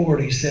late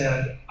 40s,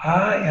 said,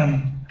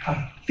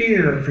 I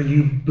fear for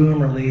you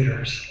boomer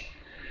leaders.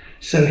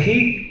 So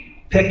he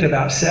picked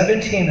about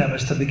 17 of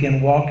us to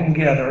begin walking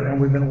together,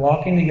 and we've been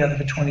walking together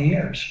for 20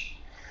 years.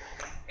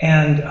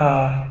 And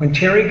when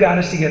Terry got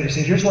us together, he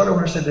said, here's what I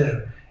want us to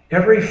do.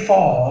 Every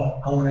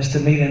fall, I want us to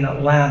meet in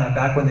Atlanta,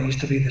 back when there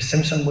used to be the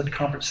Simpsonwood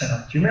Conference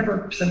Center. Do you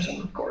remember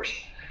Simpsonwood, of course?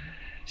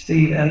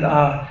 Steve, and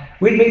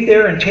we'd meet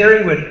there, and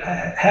Terry would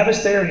have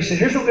us there, and he said,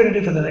 here's what we're going to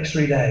do for the next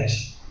 3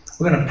 days.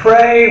 We're going to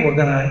pray, we're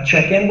going to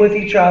check in with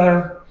each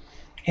other,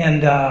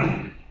 and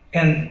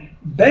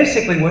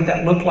basically what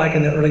that looked like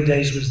in the early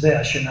days was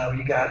this, you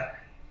got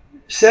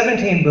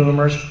 17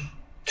 boomers,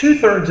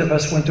 2/3 of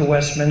us went to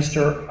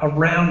Westminster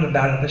around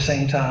about at the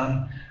same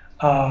time,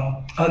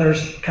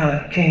 others kind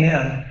of came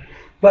in.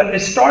 But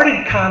it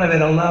started kind of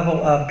at a level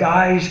of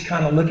guys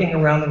kind of looking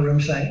around the room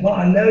saying, well,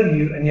 I know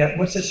you, and yet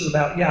what's this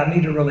about? Yeah, I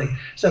need to really.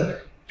 So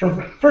for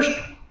the first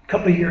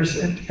couple of years,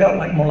 it felt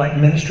like more like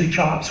ministry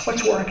chops.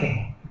 What's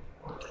working?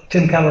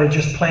 Tim Keller had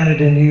just planted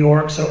in New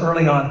York, so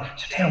early on,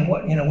 so Tim,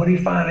 what are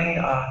you finding?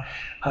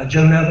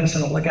 Joe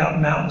Novenson at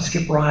Lookout Mountain,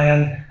 Skip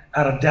Ryan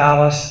out of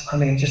Dallas.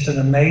 Just an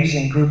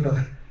amazing group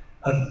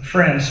of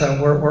friends.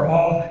 So we're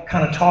all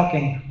kind of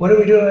talking. What are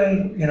we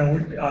doing?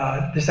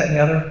 This, that, and the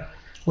other.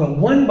 Well,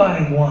 one by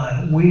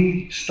one,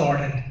 we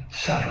started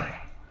suffering.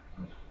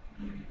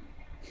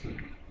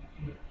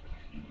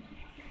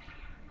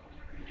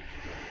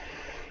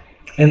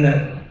 And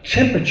the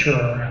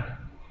temperature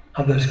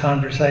of those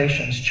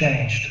conversations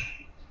changed.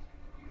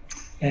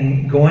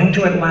 And going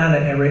to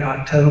Atlanta every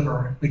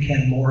October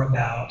became more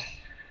about,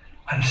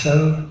 I'm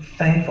so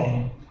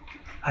thankful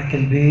I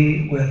can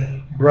be with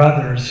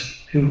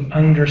brothers who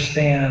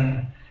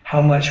understand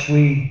how much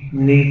we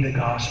need the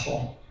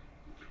gospel.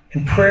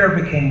 And prayer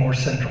became more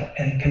central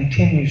and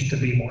continues to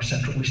be more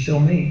central. We still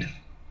meet.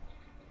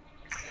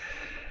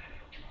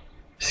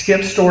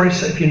 Skip's story,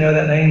 so if you know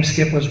that name,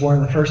 Skip was one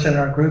of the first in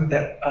our group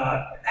that,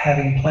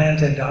 having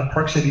planted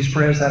Park Cities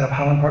Pres out of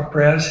Highland Park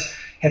Pres,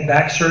 had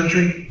back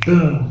surgery.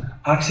 Boom,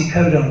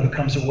 oxycodone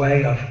becomes a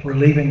way of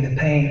relieving the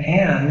pain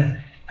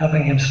and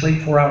helping him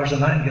sleep 4 hours a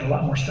night and get a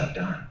lot more stuff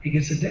done. He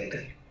gets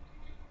addicted.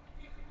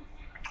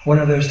 One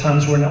of those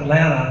times we're in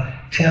Atlanta,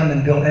 Tim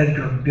and Bill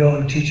Edgar,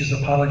 Bill who teaches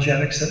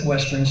apologetics at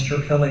Westminster,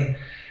 Philly,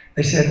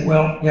 they said,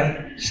 well,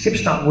 yeah,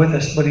 Skip's not with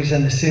us, but he's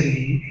in the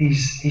city.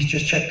 He's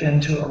just checked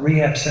into a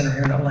rehab center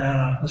here in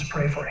Atlanta. Let's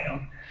pray for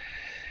him.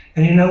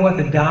 And you know what?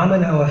 The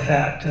domino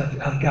effect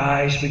of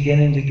guys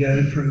beginning to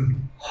go through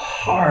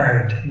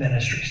hard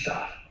ministry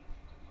stuff.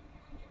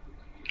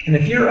 And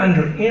if you're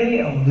under any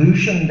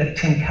illusion that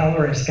Tim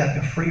Keller has got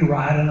the free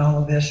ride in all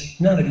of this,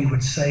 none of you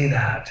would say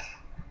that.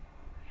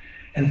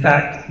 In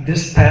fact,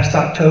 this past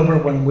October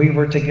when we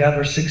were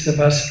together, 6 of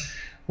us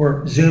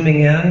were Zooming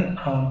in.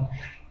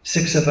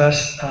 6 of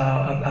us,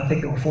 I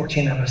think there were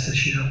 14 of us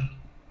this year.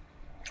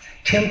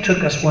 Tim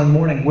took us one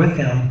morning with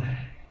him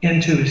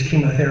into his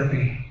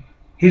chemotherapy.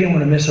 He didn't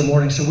want to miss a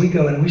morning, so we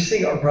go and we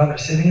see our brother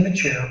sitting in a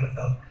chair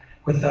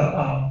with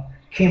the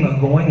chemo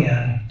going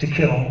in to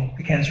kill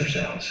the cancer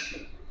cells.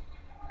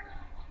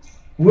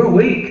 We're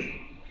weak.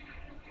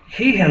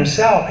 He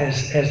himself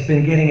has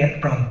been getting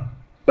it from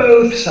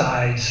both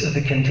sides of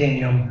the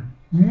continuum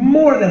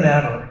more than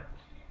ever.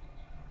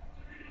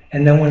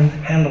 And no one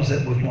handles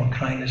it with more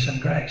kindness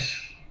and grace.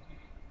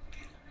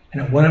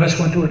 One of us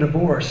went through a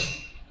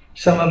divorce.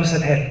 Some of us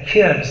have had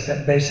kids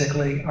that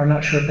basically are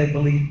not sure if they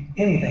believe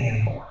anything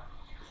anymore.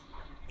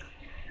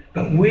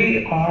 But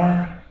we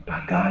are,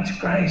 by God's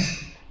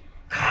grace,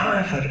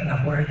 confident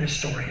of where this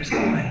story is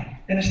going.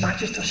 And it's not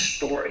just a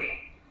story.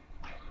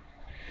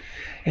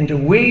 And to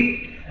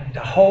weep, and to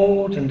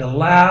hold, and to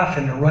laugh,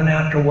 and to run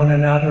after one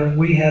another,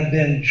 we have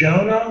been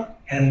Jonah,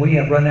 and we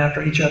have run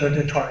after each other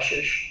to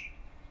Tarshish.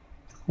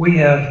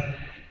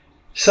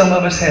 Some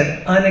of us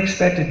had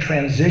unexpected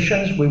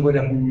transitions we would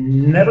have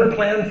never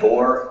planned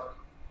for.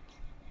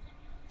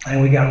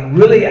 And we got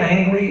really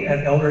angry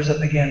at elders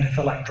that began to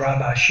feel like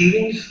drive-by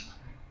shootings.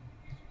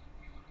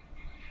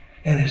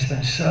 And it's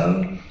been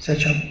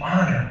such an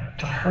honor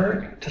to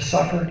hurt, to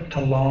suffer, to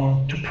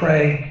long, to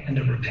pray, and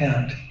to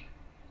repent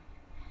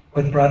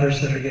with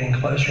brothers that are getting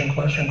closer and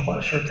closer and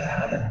closer to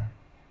heaven.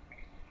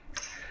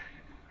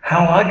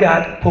 How I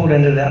got pulled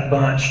into that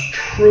bunch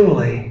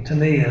truly, to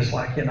me, is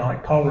like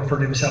Paul referred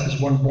to himself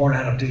as one born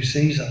out of due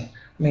season.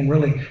 I mean,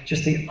 really,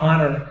 just the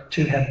honor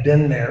to have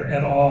been there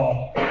at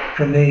all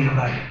for me,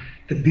 like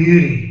the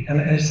beauty. And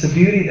it's the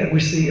beauty that we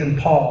see in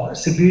Paul.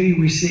 It's the beauty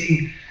we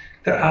see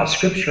throughout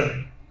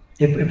Scripture.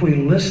 If we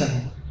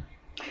listen,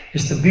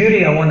 it's the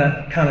beauty I want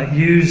to kind of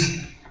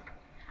use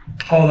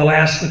all the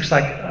last, looks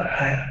like,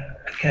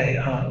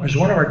 was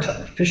one of our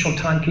official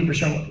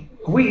timekeepers. Are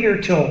we here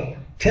till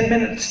 10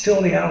 minutes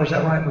till the hour? Is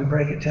that right? We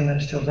break at 10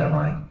 minutes till, is that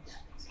right?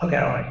 Okay,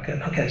 all right,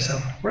 good. Okay, so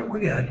we're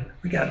good.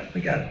 We got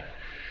it.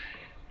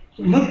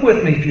 Look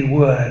with me if you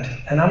would,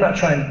 and I'm not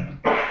trying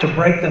to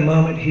break the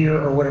moment here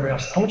or whatever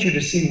else. I want you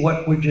to see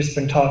what we've just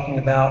been talking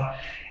about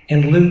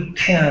in Luke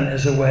 10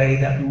 as a way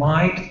that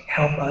might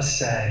help us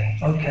say,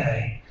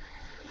 okay,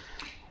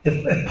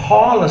 if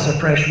Paul is a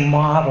fresh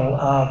model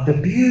of the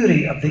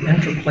beauty of the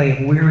interplay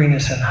of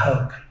weariness and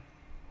hope,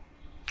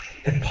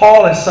 if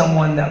Paul is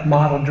someone that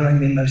modeled during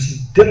the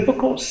most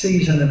difficult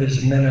season of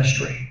his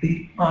ministry,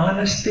 the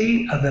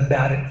honesty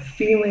about it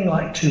feeling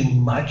like too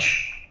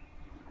much,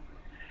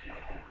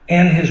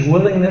 and his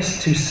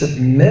willingness to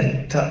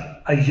submit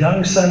to a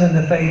young son in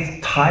the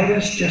faith,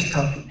 Titus, just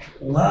to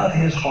love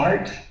his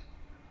heart,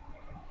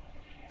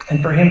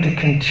 and for him to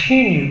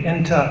continue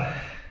into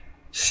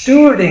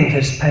stewarding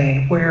his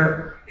pain,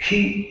 where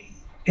he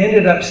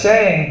ended up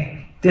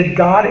saying, did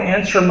God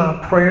answer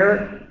my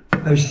prayer?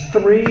 Those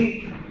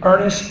 3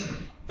 earnest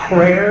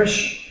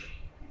prayers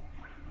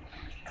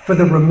for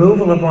the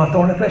removal of my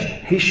thorn in the flesh.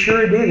 He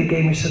sure did. He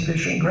gave me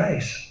sufficient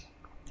grace.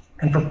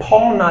 And for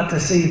Paul not to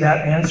see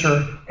that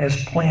answer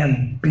as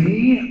plan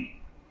B,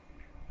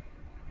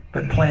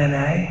 but plan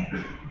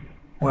A,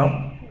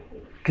 well,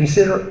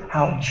 consider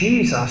how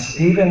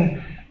Jesus,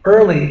 even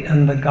early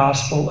in the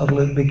Gospel of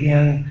Luke,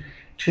 began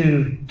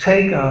to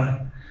take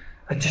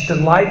just a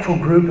delightful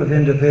group of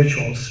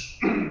individuals,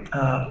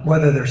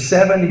 whether they're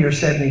 70 or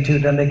 72,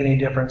 doesn't make any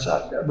difference.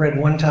 I read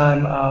one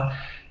time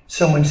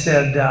someone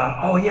said,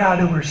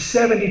 there were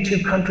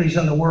 72 countries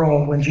in the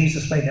world when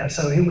Jesus made that.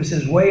 So it was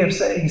his way of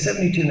saying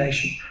 72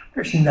 nations.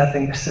 There's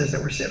nothing that says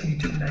there were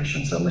 72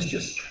 nations. So let's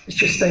just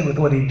stay with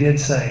what he did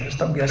say. Just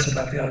don't guess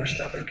about the other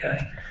stuff, okay?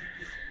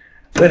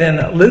 But in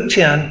Luke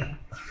 10,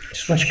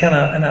 just want you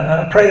and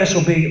I pray this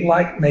will be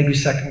like maybe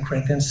 2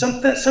 Corinthians,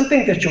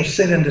 something that you'll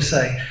sit in to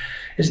say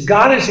is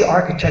God is the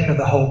architect of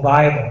the whole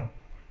Bible.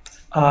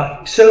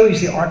 So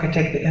he's the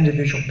architect of the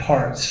individual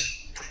parts.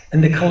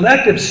 And the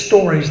collective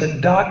stories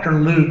that Dr.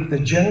 Luke, the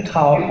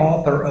Gentile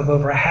author of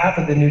over half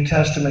of the New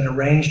Testament,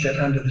 arranged it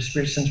under the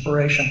Spirit's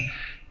inspiration,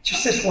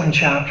 just this one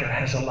chapter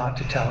has a lot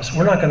to tell us.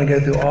 We're not going to go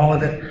through all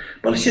of it,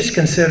 but let's just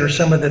consider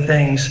some of the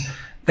things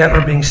that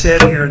are being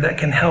said here that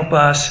can help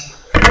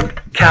us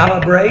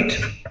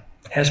calibrate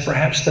as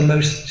perhaps the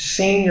most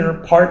senior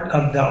part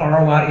of the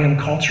ROIM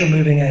culture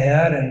moving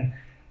ahead and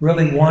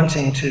really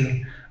wanting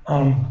to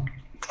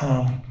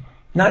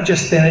not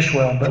just finish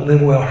well, but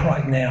live well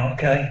right now,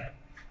 okay?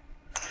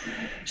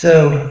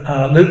 So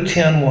Luke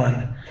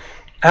 10:1.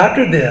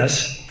 After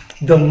this,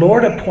 the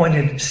Lord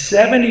appointed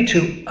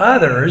 72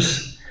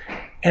 others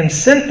and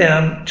sent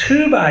them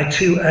 2 by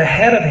 2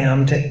 ahead of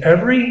him to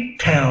every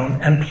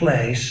town and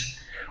place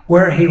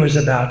where he was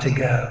about to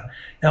go.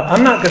 Now,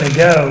 I'm not going to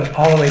go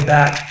all the way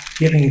back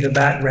giving you the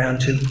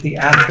background to the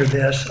after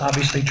this.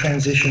 Obviously,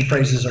 transition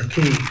phrases are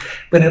key.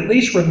 But at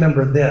least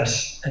remember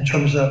this in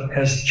terms of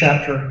as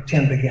chapter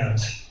 10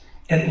 begins.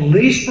 At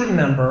least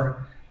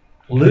remember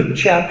Luke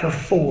chapter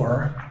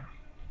 4,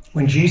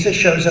 when Jesus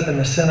shows up in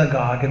the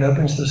synagogue and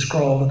opens the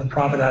scroll of the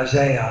prophet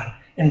Isaiah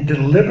and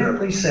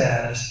deliberately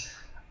says,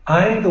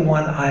 I'm the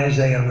one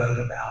Isaiah wrote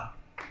about.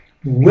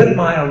 With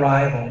my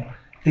arrival,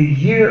 the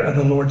year of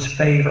the Lord's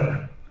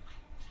favor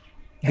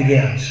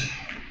begins.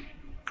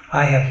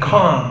 I have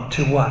come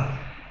to what?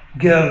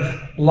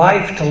 Give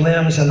life to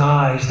limbs and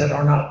eyes that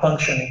are not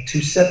functioning,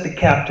 to set the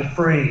captive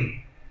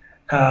free,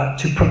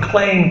 to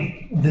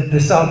proclaim the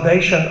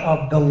salvation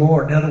of the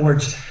Lord. In other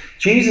words,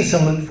 Jesus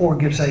in Luke 4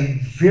 gives a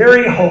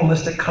very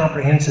holistic,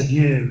 comprehensive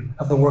view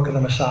of the work of the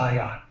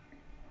Messiah.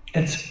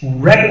 It's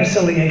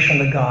reconciliation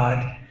to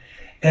God,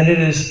 and it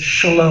is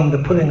shalom,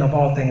 the putting of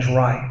all things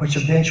right, which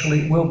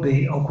eventually will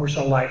be, of course,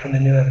 a life in the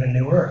new heaven and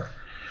new earth.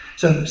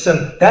 So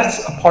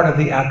that's a part of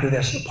the after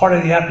this. A part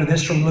of the after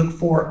this from Luke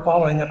 4,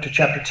 following up to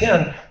chapter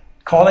 10,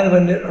 calling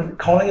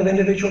of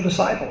individual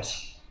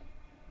disciples.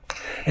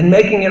 And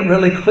making it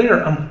really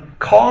clear, I'm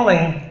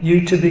calling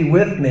you to be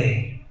with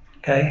me.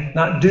 Okay?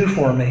 Not do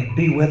for me,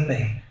 be with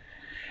me.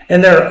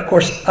 And there are, of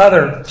course,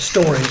 other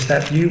stories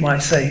that you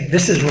might say,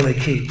 this is really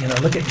key.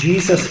 Look at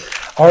Jesus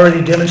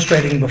already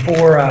demonstrating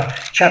before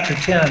chapter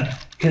 10,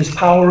 his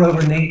power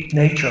over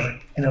nature.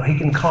 He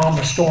can calm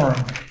the storm.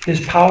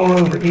 His power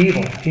over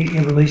evil. He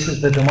releases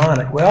the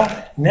demonic.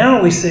 Well,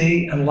 now we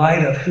see, in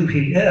light of who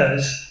he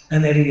is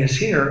and that he is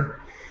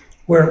here,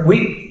 where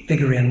we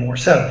figure in more.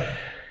 So,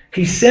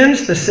 he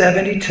sends the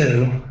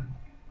 72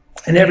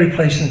 in every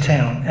place in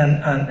town,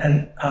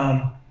 and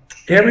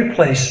every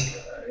place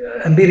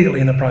immediately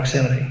in the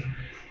proximity.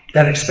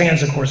 That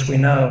expands, of course, we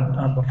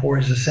know, before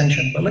his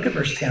ascension. But look at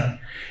verse 10.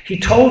 He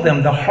told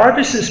them, the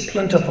harvest is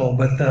plentiful,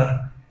 but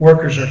the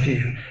workers are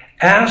few.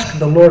 Ask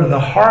the Lord of the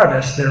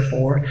harvest,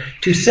 therefore,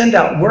 to send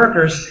out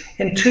workers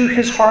into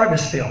his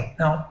harvest field.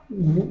 Now,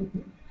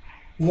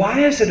 why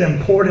is it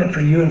important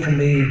for you and for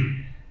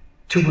me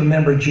to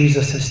remember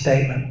Jesus'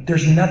 statement?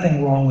 There's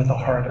nothing wrong with the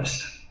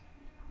harvest.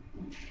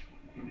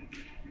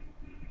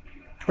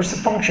 What's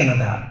the function of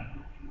that?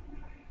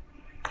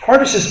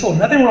 Harvest is full.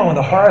 Nothing wrong with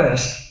the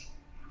harvest.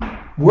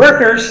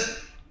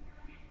 Workers,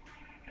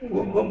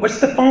 what's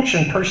the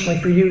function personally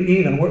for you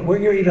even? Where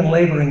you're even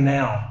laboring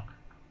now?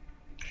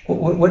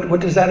 What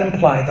does that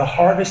imply? The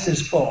harvest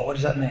is full. What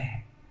does that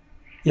mean?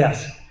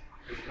 Yes?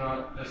 It's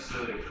not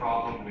necessarily a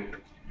problem with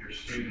your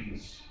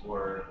students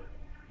or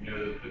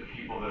the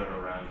people that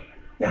are around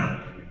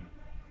you.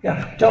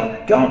 Yeah.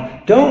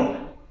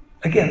 Don't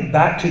again,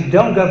 back to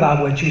don't go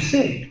by what you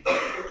see.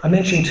 I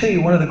mentioned to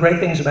you, one of the great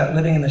things about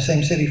living in the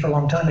same city for a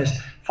long time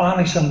is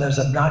finally some of those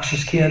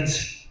obnoxious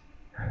kids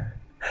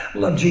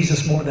love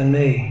Jesus more than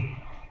me.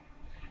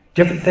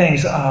 Different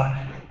things,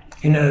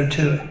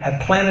 to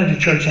have planted a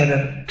church, had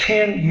a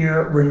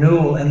 10-year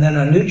renewal, and then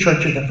a new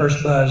church at the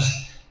first buzz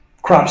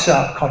crops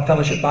up called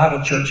Fellowship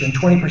Bible Church, and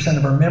 20%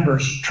 of our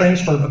members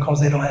transfer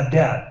because they don't have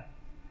debt.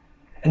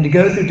 And to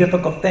go through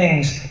difficult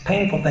things,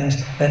 painful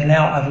things, that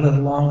now I've lived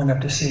long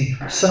enough to see.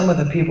 Some of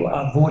the people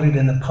I avoided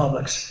in the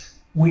Publix,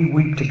 we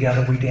weep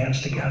together, we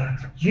dance together.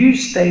 You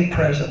stay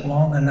present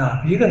long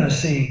enough, you're going to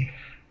see,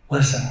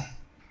 listen,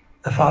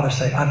 the Father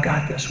say, I've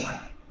got this one.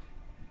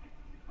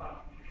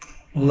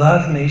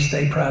 Love me,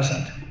 stay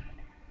present.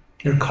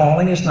 Your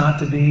calling is not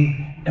to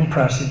be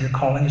impressive, your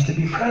calling is to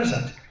be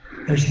present.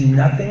 There's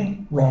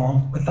nothing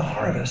wrong with the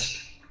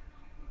harvest.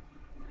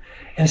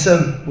 And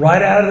so,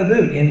 right out of the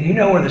boot, and you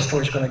know where the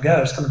story's going to go,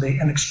 it's going to be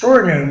an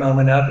extraordinary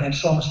moment and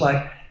it's almost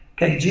like,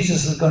 okay,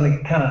 Jesus is going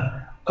to kind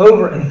of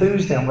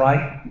over-enthuse them,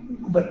 right?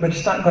 But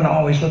it's not going to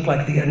always look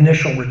like the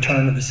initial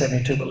return of the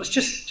 72. But let's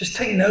just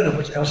take note of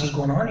what else is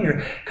going on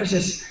here, because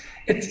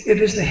it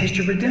is the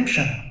history of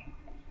redemption.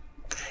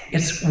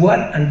 It's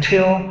what,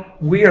 until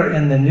we are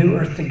in the new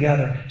earth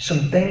together,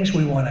 some things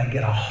we want to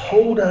get a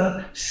hold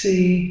of,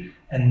 see,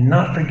 and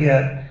not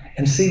forget,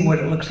 and see what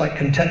it looks like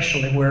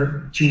contextually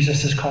where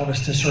Jesus has called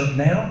us to serve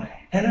now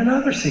and in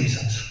other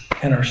seasons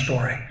in our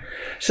story.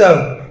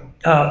 So,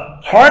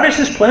 harvest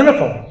is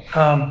plentiful.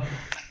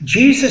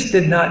 Jesus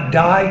did not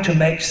die to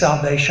make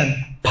salvation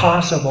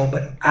possible,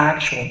 but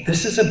actual.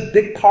 This is a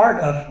big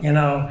part of,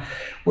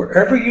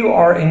 wherever you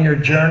are in your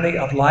journey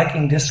of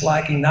liking,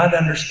 disliking, not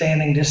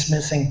understanding,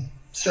 dismissing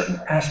certain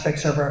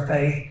aspects of our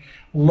faith,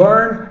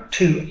 learn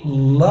to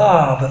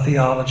love a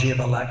theology of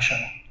election.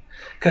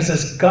 Because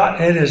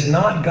it is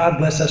not God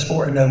bless us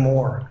for and no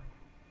more.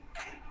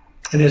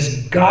 It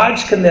is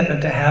God's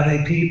commitment to have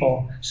a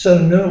people so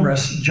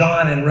numerous.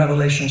 John in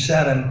Revelation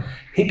 7,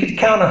 he could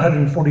count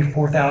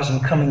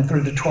 144,000 coming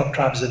through the 12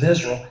 tribes of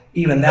Israel.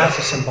 Even that's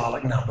a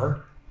symbolic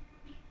number.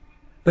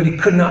 But he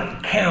could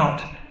not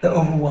count the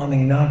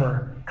overwhelming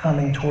number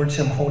coming towards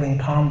him holding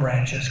palm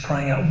branches,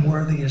 crying out,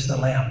 worthy is the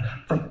Lamb,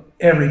 from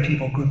every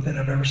people group that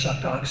have ever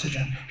sucked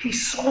oxygen. He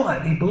saw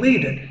it. He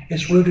believed it.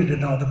 It's rooted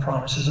in all the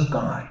promises of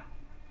God.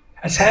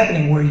 It's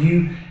happening where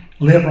you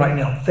live right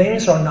now.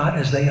 Things are not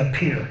as they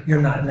appear.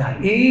 You're not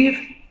naive.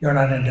 You're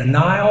not in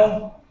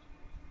denial.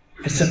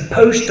 It's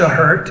supposed to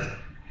hurt.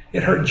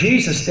 It hurt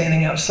Jesus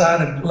standing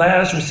outside of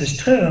Lazarus'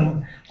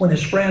 tomb when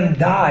his friend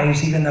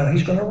dies, even though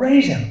he's going to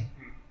raise him.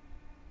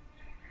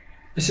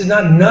 This is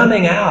not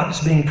numbing out.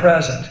 It's being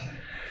present.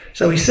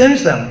 So he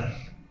sends them.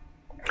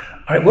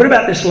 All right, what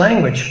about this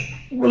language?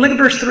 Well, look at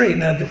verse 3.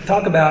 Now,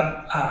 talk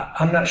about,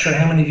 I'm not sure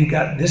how many of you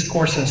got this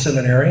course in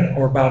seminary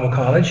or Bible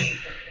college.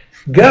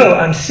 Go,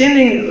 I'm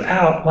sending you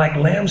out like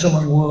lambs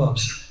among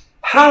wolves.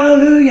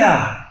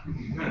 Hallelujah.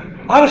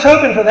 I was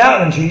hoping for that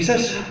one,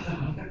 Jesus.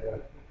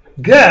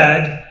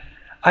 Good.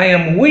 I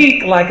am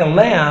weak like a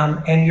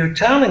lamb, and you're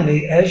telling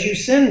me, as you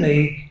send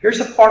me, here's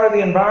a part of the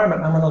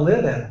environment I'm going to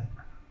live in.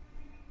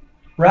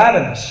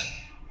 Ravenous.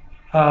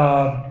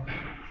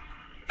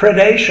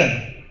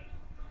 predation.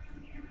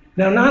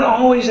 Now, not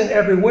always and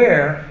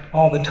everywhere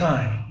all the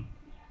time,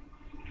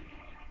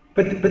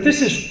 but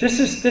this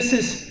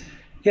is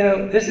you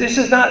know, this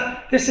is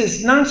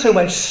not so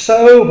much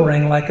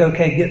sobering, like,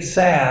 okay, get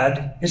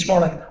sad. It's more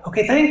like,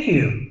 okay, thank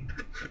you.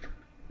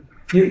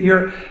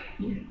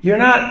 You're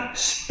not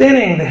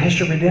spinning the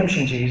history of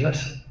redemption,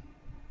 Jesus.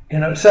 You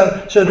know,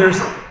 so there's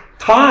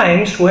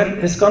times when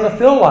it's going to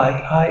feel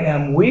like I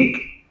am weak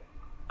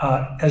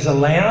as a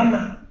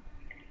lamb.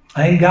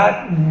 I ain't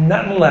got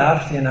nothing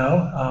left, you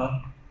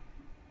know.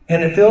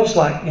 And it feels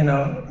like, you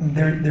know,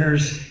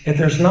 if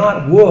there's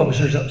not wolves,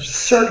 there's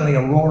certainly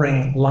a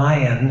roaring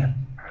lion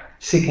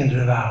seeking to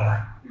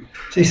devour.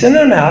 So he's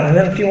sending them out, and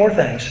then a few more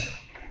things.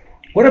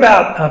 What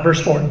about verse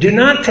 4? Do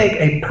not take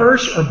a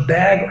purse or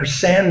bag or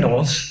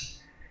sandals,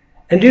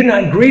 and do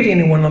not greet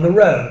anyone on the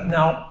road.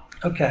 Now,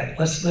 okay,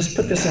 let's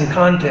put this in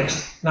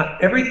context.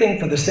 Not everything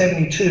for the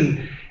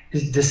 72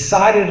 is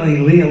decidedly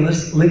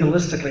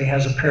legalistically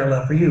has a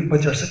parallel for you,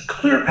 but there's a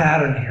clear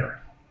pattern here.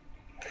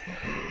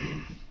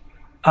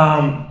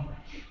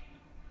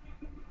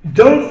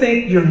 Don't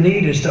think your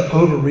need is to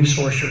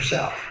over-resource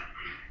yourself.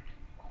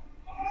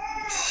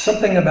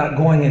 Something about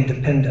going in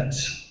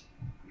dependence.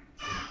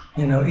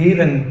 You know,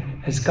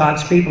 even as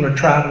God's people are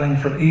traveling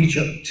from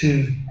Egypt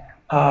to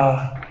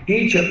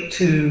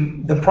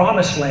the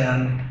Promised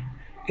Land,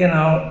 you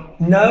know,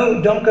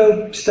 no, don't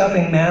go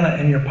stuffing manna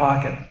in your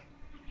pocket.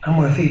 I'm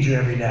going to feed you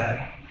every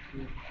day.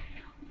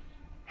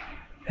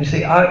 And see,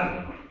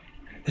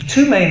 the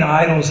two main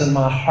idols in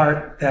my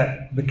heart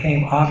that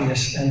became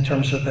obvious in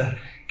terms of the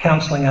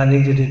counseling I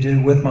needed to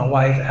do with my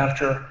wife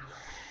after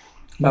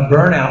my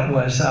burnout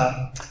was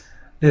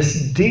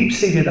this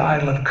deep-seated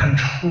idol of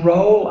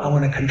control. I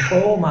want to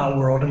control my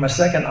world. And my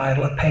second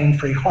idol of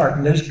pain-free heart.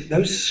 And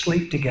those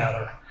sleep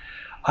together.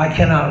 I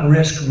cannot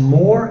risk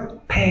more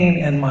pain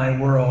in my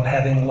world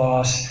having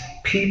lost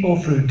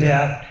people through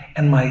death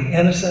and my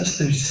innocence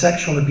through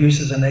sexual abuse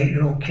as an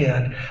 8-year-old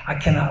kid. I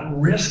cannot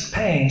risk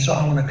pain, so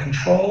I want to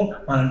control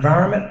my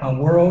environment, my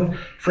world,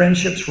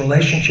 friendships,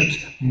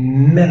 relationships,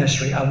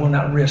 ministry. I will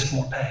not risk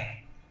more pain.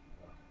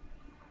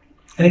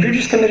 And if you're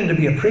just committed to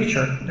be a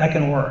preacher, that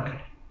can work.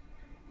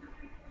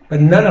 But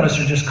none of us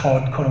are just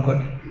called, quote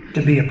unquote,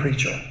 to be a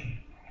preacher.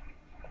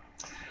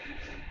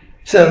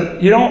 So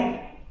you don't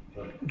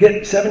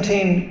get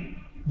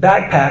 17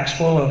 backpacks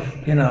full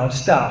of, you know,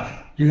 stuff.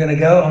 You're going to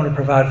go, I'm going to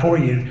provide for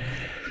you.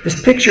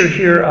 This picture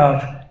here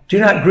of do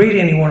not greet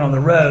anyone on the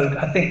road,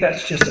 I think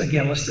that's just, let's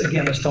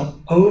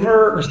don't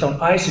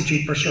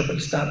eisegete for sure, but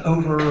let's not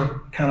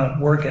over kind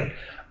of work it.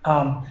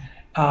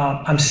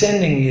 I'm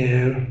sending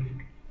you,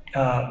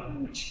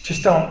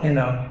 just don't, you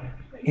know,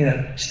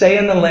 stay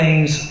in the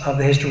lanes of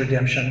the history of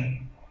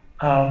redemption.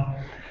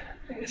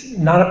 It's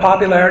not a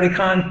popularity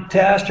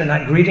contest. You're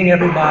not greeting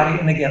everybody.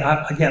 And again,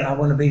 I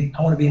want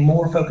to be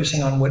more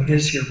focusing on what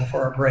is here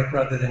before our break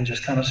rather than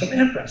just kind of some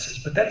inferences.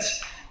 But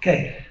that's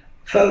okay.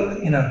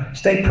 You know,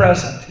 stay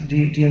present. Do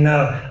you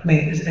know? I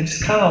mean,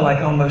 it's kind of like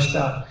almost.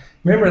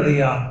 Remember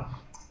the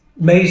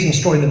amazing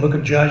story in the book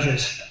of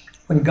Judges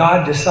when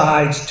God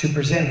decides to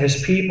present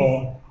His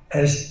people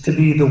as to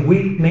be the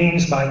weak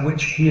means by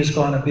which He is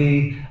going to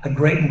be a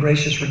great and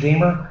gracious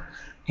Redeemer.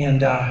 And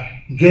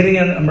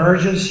Gideon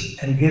emerges,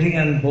 and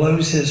Gideon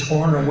blows his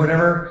horn or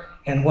whatever,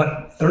 and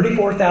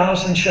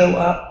 34,000 show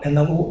up. And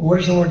what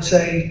does the Lord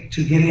say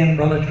to Gideon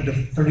relative to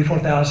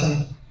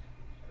 34,000?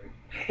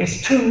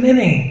 It's too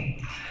many.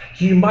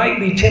 You might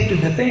be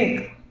tempted to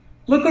think,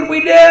 look what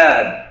we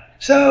did.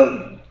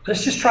 So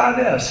let's just try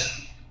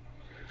this.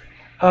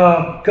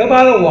 Go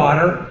by the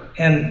water,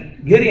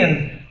 and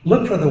Gideon,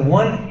 look for the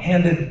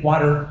one-handed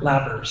water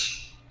lappers.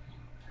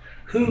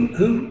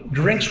 Who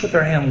drinks with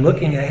their hand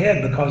looking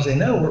ahead because they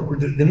know we're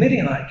the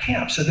Midianite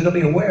camp, so they're going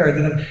to be aware.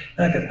 They're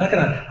not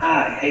going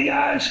to, hey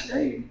guys,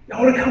 hey,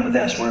 y'all want to come with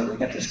us? We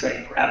got this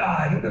great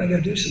rabbi. We're going to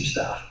go do some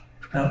stuff.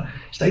 No,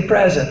 stay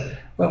present.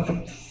 Well,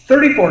 from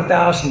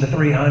 34,000 to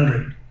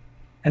 300,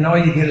 and all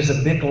you get is a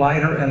big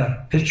lighter and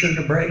a pitcher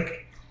to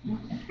break.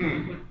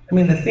 I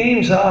mean, the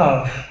themes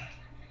of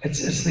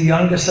it's the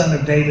youngest son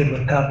of David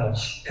with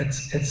pebbles.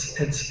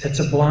 It's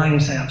a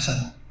blind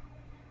Samson.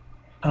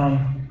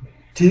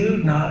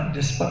 Do not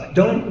despise.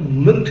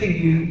 Don't look to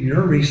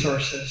your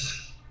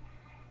resources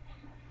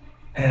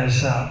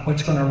as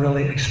what's going to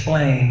really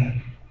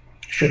explain.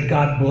 Should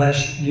God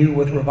bless you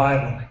with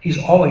revival? He's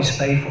always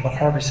faithful. The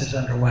harvest is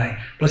underway.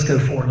 Let's go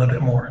forward a little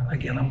bit more.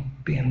 Again, I'm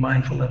being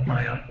mindful of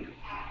my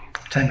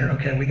time here.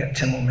 Okay, we got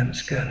 10 more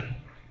minutes. Good.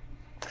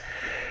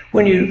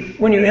 When you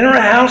enter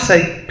a house,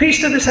 say, peace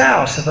to this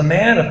house. If a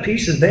man of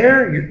peace is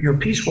there, your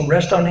peace will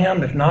rest on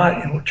him. If not,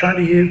 it will return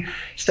to you.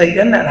 Stay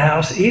in that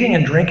house, eating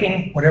and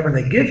drinking whatever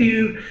they give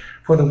you,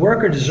 for the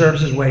worker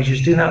deserves his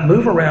wages. Do not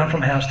move around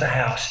from house to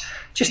house.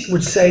 Just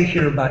would say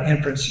here by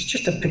inference, it's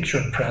just a picture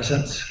of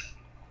presence.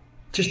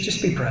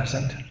 Just be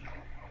present.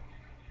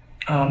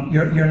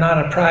 You're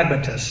not a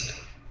pragmatist.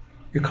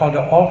 You're called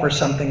to offer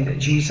something that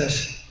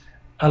Jesus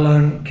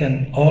alone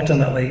can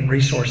ultimately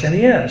resource, and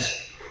He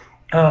is.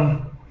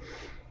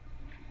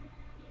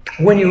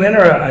 when you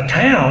enter a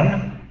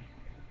town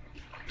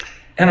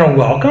and are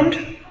welcomed,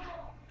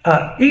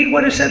 eat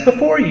what is set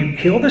before you.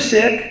 Heal the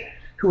sick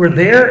who are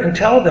there and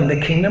tell them the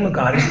kingdom of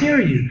God is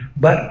near you.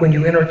 But when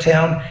you enter a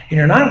town and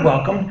you're not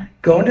welcome,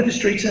 go into the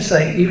streets and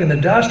say, even the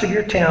dust of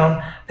your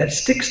town that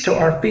sticks to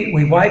our feet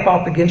we wipe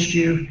off against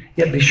you.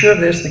 Yet be sure of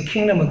this, the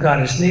kingdom of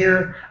God is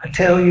near. I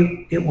tell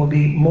you, it will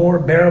be more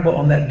bearable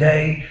on that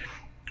day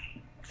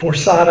for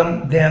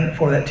Sodom than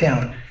for that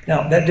town.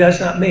 Now, that does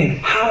not mean,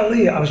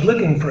 hallelujah, I was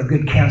looking for a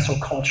good cancel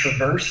culture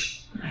verse.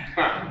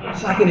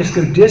 So I can just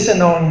go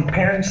dissing on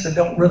parents that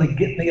don't really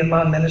get me in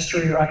my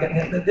ministry, or I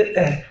can.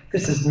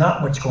 This is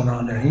not what's going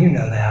on there. You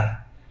know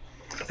that.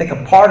 I think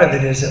a part of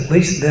it is at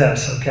least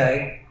this,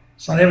 okay?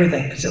 It's not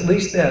everything. It's at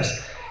least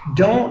this.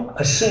 Don't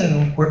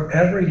assume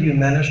wherever you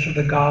minister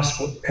the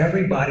gospel,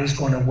 everybody's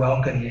going to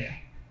welcome you.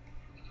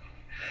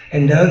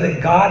 And know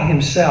that God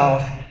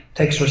himself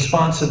takes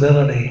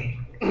responsibility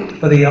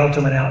for the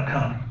ultimate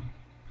outcome.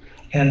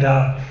 And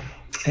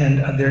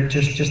they're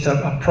just an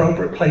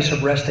appropriate place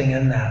of resting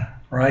in that,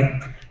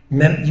 right?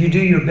 You do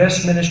your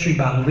best ministry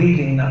by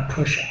leading, not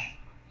pushing.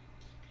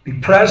 Be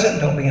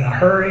present, don't be in a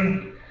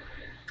hurry.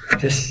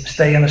 Just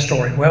stay in the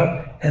story.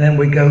 Well, and then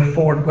we go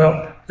forward.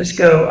 Well, let's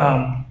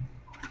go,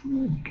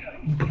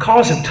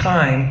 because of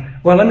time,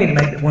 well, let me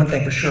make one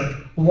thing for sure.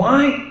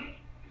 Why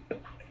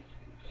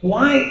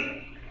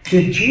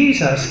did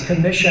Jesus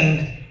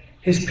commission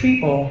his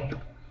people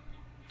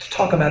to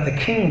talk about the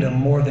kingdom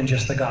more than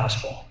just the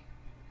gospel?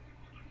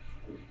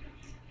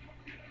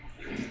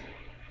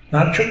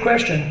 Not a trick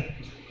question.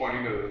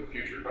 Pointing to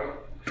future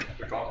hope.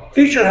 The gospel.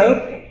 Future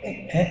hope,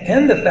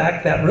 and the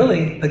fact that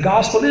really the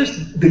gospel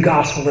is the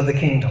gospel of the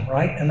kingdom,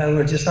 right? In other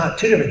words, it's not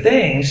two different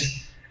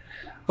things.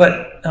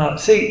 But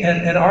see,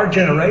 in our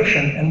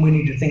generation, and we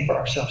need to think for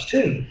ourselves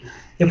too,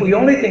 if we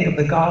only think of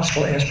the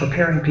gospel as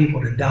preparing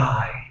people to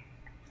die,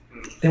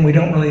 then we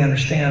don't really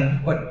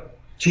understand what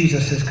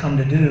Jesus has come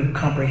to do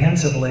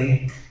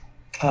comprehensively,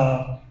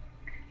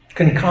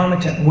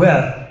 concomitant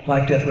with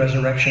life, death,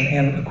 resurrection,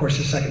 and of course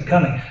the second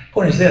coming.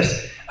 Point is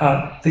this,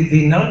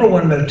 the number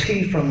one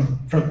motif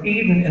from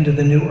Eden into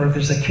the new earth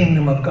is the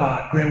kingdom of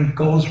God. Graham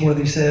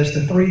Goldsworthy says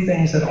the three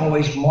things that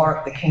always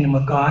mark the kingdom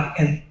of God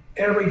in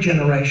every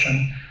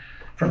generation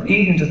from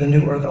Eden to the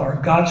new earth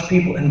are God's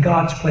people in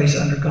God's place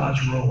under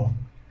God's rule.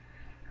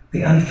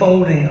 The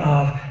unfolding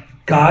of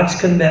God's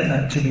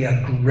commitment to be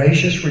a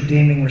gracious,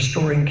 redeeming,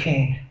 restoring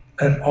king.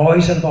 It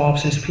always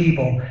involves his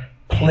people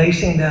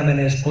placing them in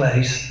his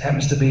place. It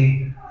happens to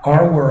be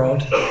our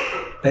world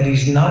that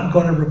he's not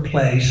going to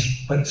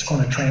replace, but it's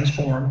going to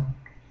transform.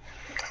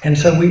 And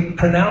so we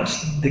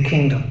pronounce the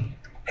kingdom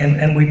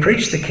and we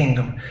preach the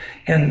kingdom.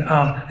 And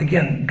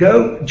again,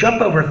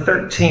 jump over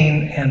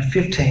 13 and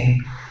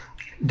 15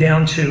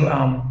 down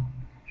to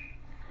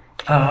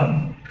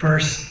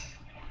verse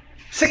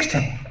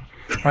 16.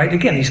 Right?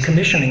 Again, he's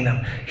commissioning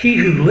them. He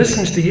who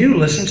listens to you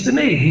listens to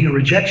me. He who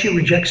rejects you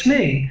rejects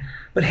me.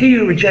 But he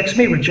who rejects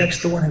me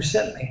rejects the one who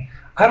sent me.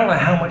 I don't know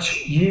how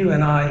much you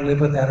and I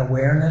live with that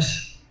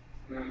awareness.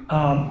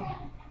 I'm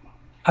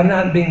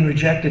not being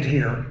rejected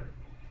here.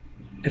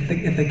 If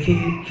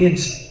the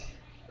kids,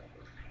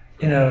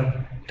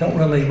 don't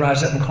really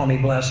rise up and call me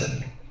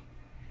blessed.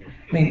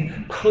 I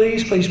mean,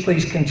 please, please,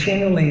 please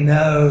continually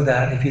know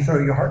that if you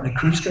throw your heart into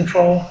cruise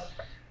control,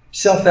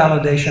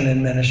 self-validation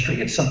in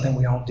ministry, it's something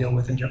we all deal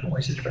with in different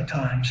ways at different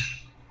times.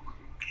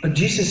 But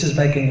Jesus is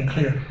making it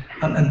clear.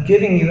 I'm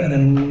giving you an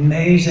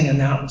amazing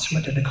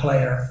announcement to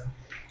declare.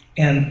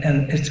 And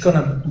it's going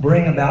to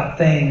bring about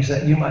things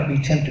that you might be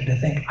tempted to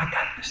think, I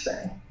got this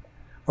thing.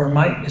 Or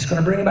it's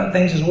going to bring about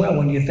things as well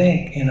when you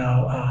think,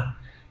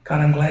 God,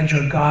 I'm glad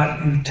you're a God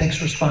who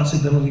takes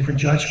responsibility for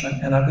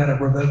judgment, and I've got to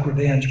revoke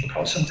revenge,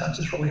 because sometimes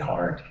it's really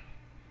hard.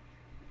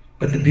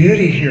 But the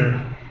beauty here,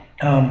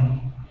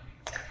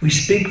 we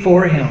speak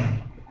for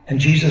him, and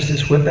Jesus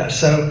is with us.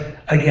 So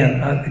again,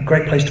 a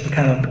great place to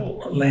kind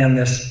of land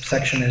this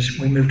section as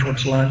we move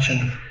towards lunch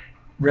and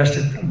rest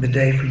of the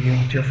day for you,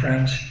 dear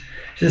friends.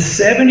 The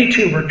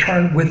 72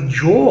 returned with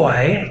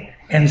joy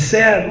and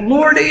said,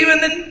 Lord,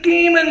 even the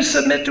demons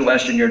submit to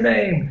us in your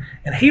name.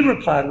 And he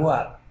replied,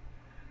 what?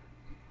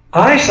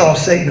 I saw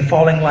Satan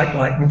falling like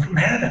lightning from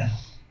heaven.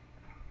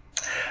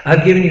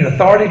 I've given you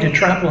authority to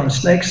trample on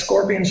snakes,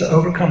 scorpions, to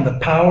overcome the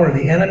power of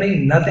the enemy.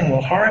 Nothing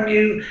will harm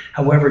you.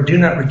 However, do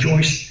not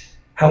rejoice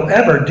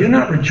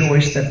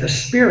that the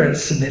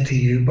spirits submit to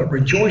you, but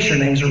rejoice your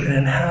names are written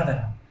in heaven.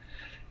 A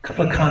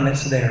couple of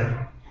comments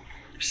there.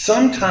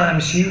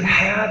 Sometimes you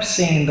have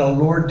seen the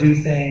Lord do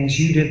things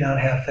you did not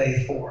have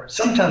faith for.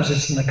 Sometimes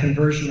it's in the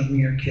conversion of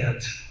mere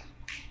kids.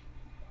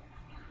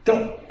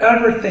 Don't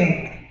ever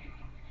think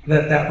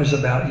that was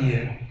about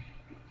you.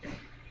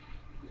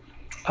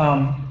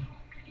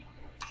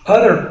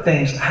 Other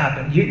things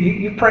happen.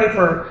 You pray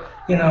for,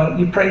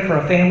 you pray for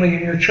a family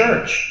in your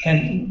church,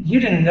 and you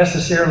didn't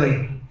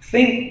necessarily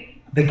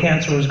think the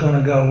cancer was going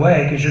to go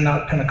away because you're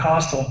not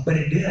Pentecostal, but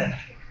it did.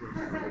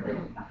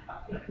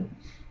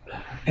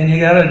 And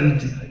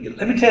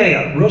let me tell you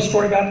a real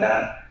story about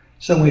that.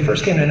 So when we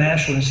first came to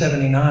Nashville in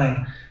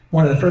 '79,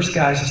 one of the first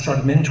guys I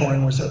started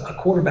mentoring was a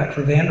quarterback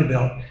for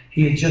Vanderbilt.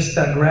 He had just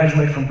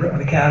graduated from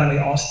Brentwood Academy,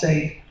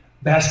 all-state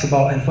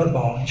basketball and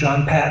football,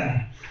 John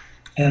Patton.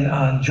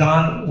 And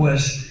John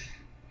was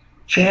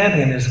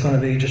champion is going to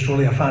be just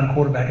really a fine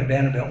quarterback at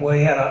Vanderbilt. Well,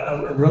 he had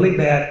a really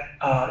bad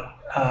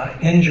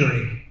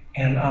injury,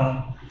 and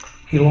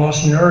he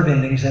lost nerve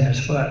endings in his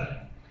foot.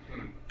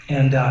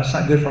 And it's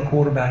not good for a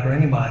quarterback or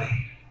anybody.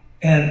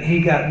 And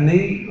he got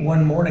me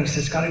one morning,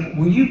 said,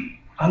 Scotty,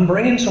 I'm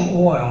bringing some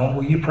oil.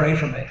 Will you pray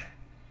for me?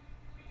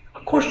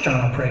 Of course, John,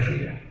 I'll pray for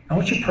you. I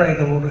want you to pray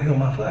the Lord will heal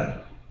my foot.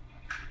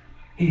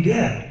 He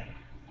did.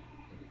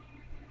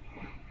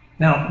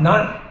 Now,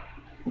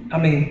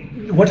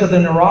 went to the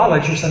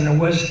neurologist, and there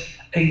was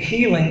a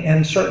healing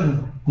in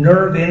certain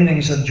nerve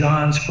endings of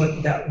John's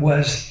foot that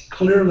was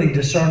clearly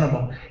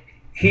discernible.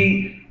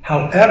 He,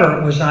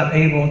 however, was not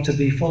able to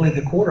be fully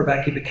the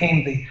quarterback. He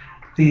became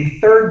the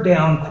third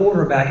down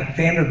quarterback at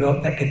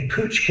Vanderbilt that could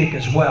pooch kick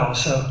as well.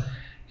 So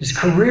his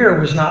career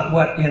was not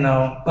what,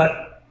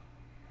 but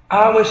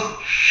I was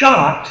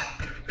shocked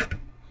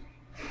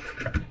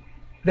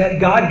that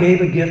God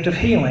gave a gift of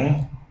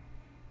healing.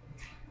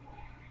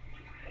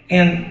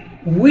 And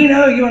we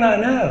know, you and I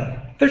know,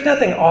 there's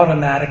nothing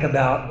automatic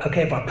about,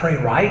 okay, if I pray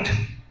right,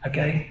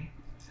 okay?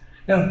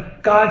 No,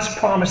 God's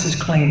promises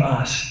claim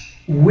us.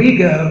 We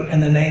go in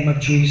the name of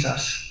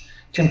Jesus.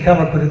 Tim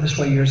Keller put it this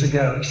way years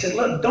ago. He said,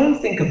 look, don't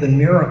think of the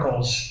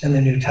miracles in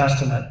the New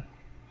Testament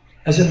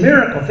as a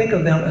miracle. Think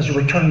of them as a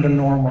return to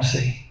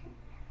normalcy.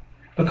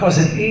 Because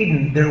in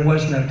Eden, there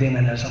was no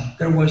demonism.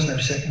 There was no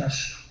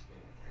sickness.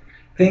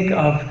 Think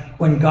of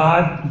when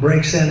God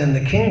breaks in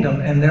the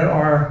kingdom, and there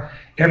are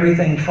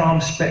everything from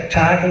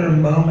spectacular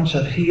moments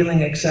of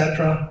healing,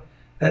 etc.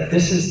 That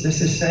this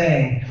is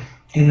saying,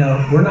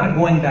 we're not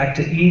going back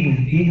to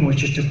Eden. Eden was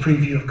just a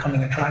preview of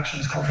coming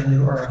attractions called the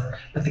new earth,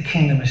 but the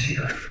kingdom is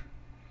here.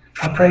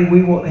 I pray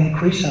we will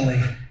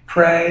increasingly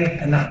pray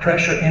and not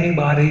pressure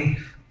anybody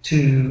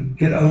to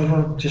get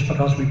over just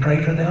because we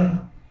pray for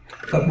them.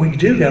 But we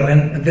do go.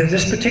 And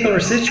this particular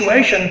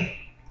situation,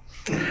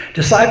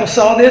 disciples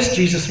saw this.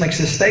 Jesus makes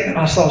this statement,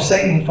 I saw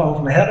Satan fall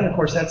from heaven. Of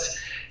course, that's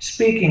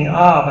speaking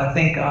of, I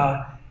think,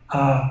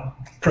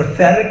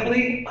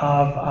 prophetically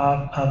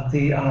of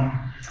the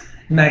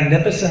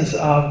magnificence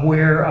of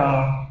where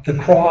the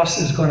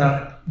cross is going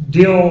to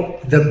deal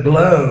the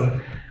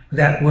blow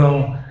that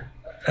will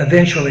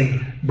eventually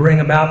bring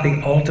about the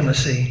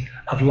ultimacy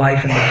of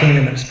life in the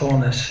kingdom and its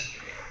fullness.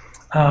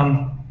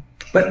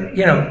 But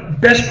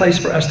best place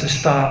for us to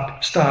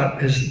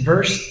stop is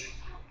verse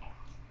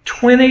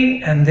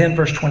 20 and then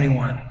verse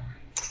 21.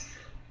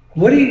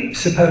 What do you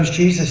suppose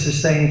Jesus is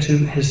saying to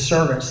his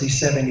servants, these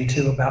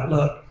 72, about,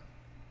 look,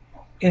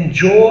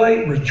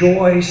 enjoy,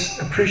 rejoice,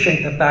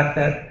 appreciate the fact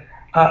that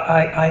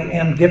I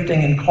am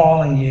gifting and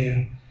calling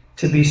you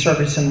to be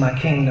servants in my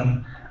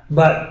kingdom,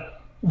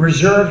 but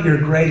reserve your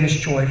greatest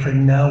joy for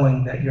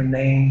knowing that your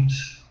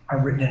names are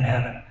written in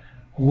heaven.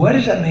 What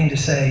does that mean to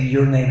say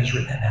your name is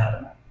written in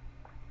heaven?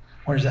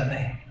 What does that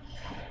mean?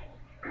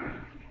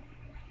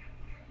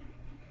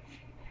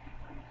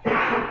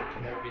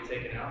 Can never be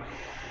taken out.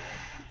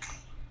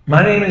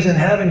 My name is in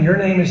heaven, your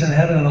name is in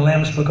heaven in the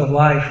Lamb's Book of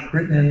Life,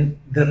 written in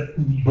the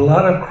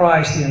blood of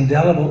Christ, the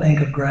indelible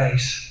ink of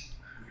grace.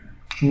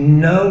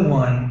 No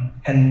one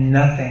and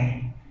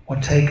nothing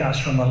will take us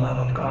from the love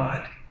of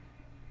God.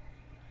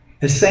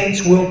 The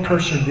saints will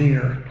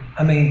persevere.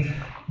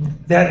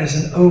 That is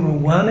an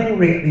overwhelming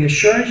the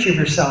assurance of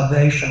your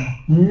salvation.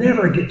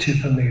 Never get too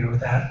familiar with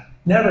that.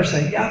 Never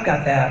say, yeah, I've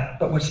got that,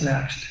 but what's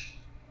next?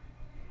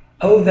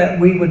 Oh, that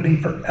we would be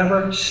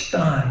forever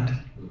stunned.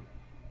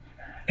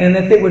 And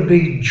that there would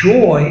be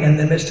joy in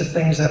the midst of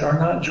things that are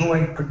not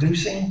joy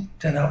producing,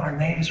 to know our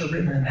names are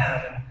written in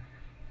heaven.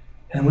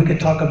 And we could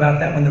talk about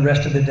that one the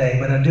rest of the day,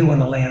 but I do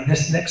want to land.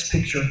 This next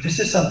picture, this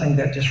is something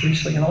that just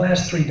recently, in the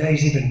last 3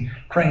 days, even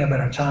praying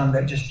about a time,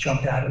 that just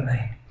jumped out at me.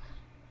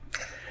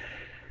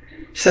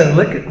 So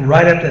look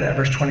right up to that,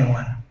 verse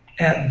 21.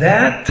 At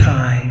that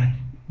time,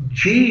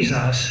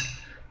 Jesus,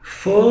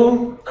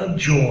 full of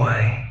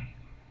joy,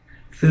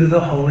 through the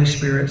Holy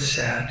Spirit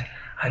said,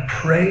 I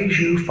praise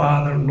you,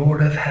 Father,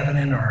 Lord of heaven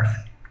and earth,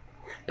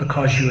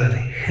 because you have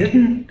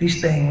hidden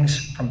these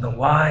things from the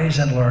wise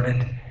and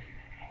learned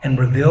and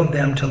revealed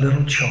them to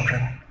little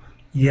children.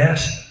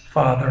 Yes,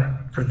 Father,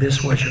 for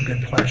this was your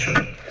good pleasure.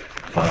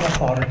 Final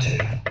thought or two.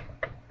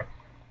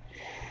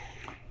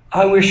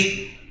 I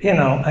wish,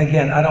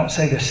 again, I don't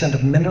say this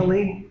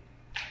sentimentally,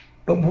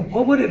 but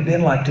what would it have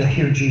been like to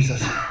hear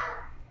Jesus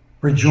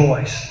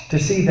rejoice, to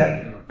see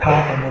that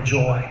palpable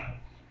joy?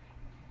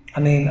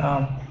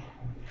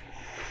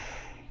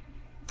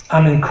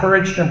 I'm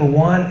encouraged, number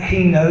one,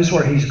 he knows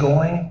where he's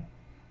going.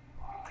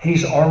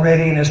 He's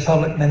already in his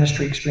public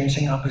ministry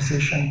experiencing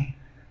opposition,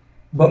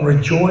 but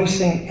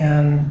rejoicing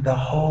in the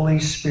Holy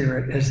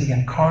Spirit as the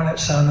incarnate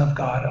Son of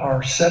God,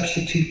 our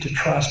substitute to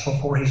trust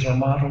before he's our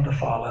model to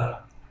follow.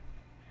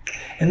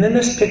 And then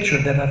this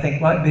picture that I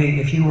think might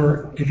be, if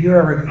you're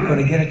ever going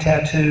to get a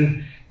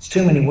tattoo, it's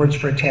too many words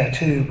for a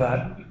tattoo,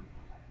 but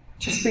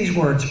Just these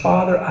words,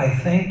 Father, I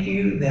thank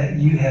you that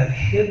you have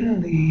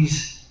hidden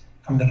these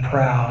from the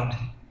proud,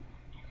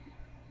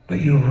 but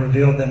you have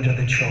revealed them to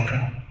the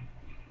children.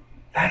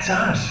 That's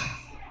us.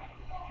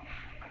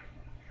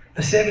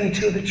 The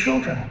 72 of the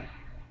children.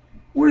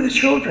 We're the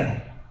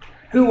children.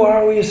 Who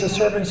are we as the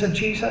servants of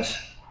Jesus?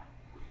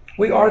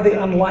 We are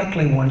the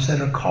unlikely ones that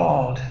are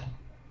called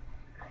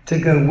to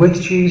go with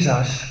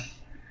Jesus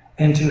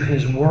into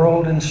his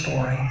world and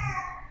story.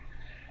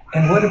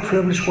 And what a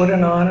privilege, what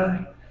an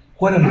honor,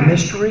 what a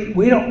mystery.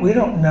 We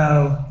don't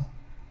know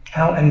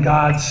how in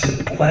God's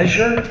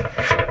pleasure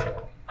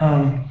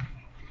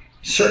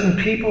certain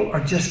people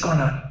are just going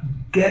to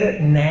get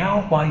it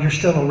now while you're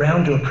still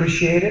around to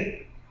appreciate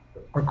it,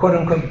 or quote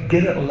unquote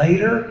get it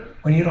later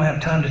when you don't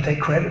have time to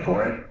take credit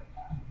for it.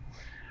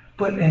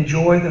 But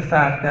enjoy the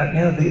fact that,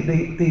 you know,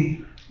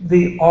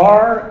 the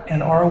R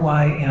and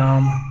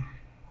RYM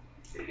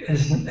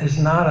is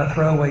not a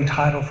throwaway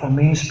title for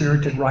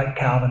mean-spirited right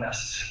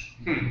Calvinists.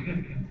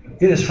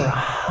 It is for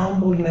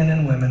humbled men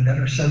and women that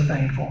are so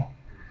thankful.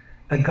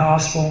 The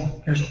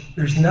gospel,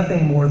 there's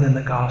nothing more than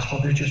the gospel.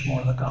 There's just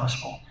more of the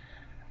gospel.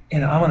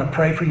 And I want to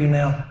pray for you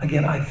now.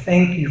 Again, I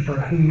thank you for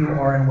who you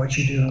are and what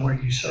you do and where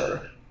you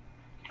serve.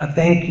 I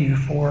thank you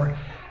for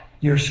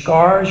your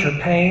scars, your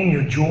pain,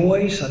 your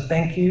joys. I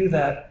thank you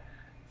that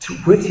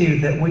with you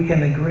that we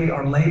can agree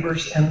our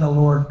labors in the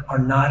Lord are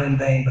not in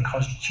vain,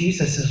 because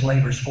Jesus'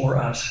 labors for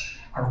us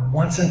are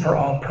once and for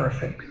all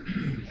perfect.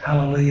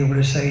 Hallelujah, what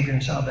a Savior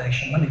and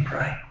salvation. Let me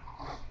pray.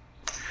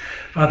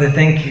 Father,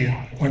 thank you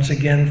once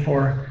again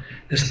for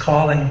this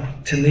calling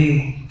to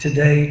me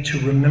today to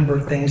remember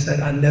things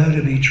that I know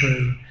to be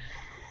true,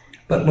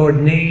 but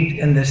Lord, need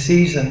in this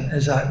season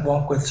as I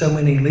walk with so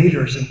many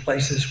leaders in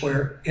places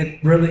where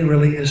it really,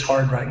 really is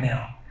hard right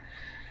now.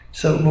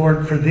 So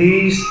Lord, for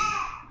these,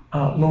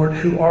 Lord,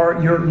 who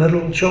are your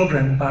little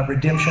children by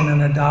redemption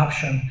and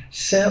adoption,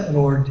 sent,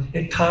 Lord,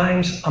 at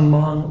times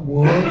among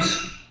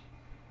wolves,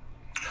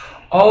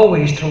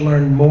 always to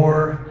learn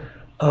more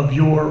of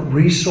your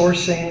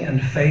resourcing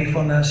and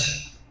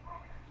faithfulness,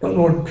 but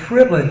Lord,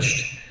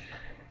 privileged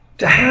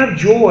to have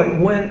joy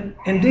when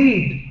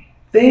indeed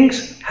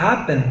things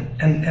happen,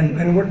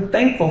 and we're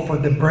thankful for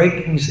the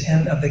breakings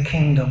in of the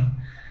kingdom.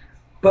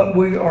 But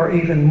we are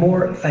even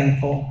more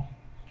thankful,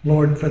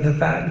 Lord, for the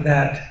fact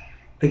that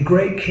the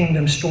great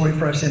kingdom story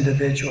for us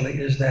individually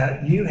is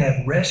that you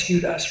have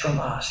rescued us from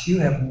us. You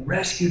have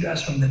rescued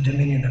us from the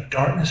dominion of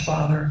darkness,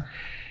 Father,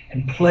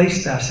 and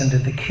placed us into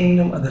the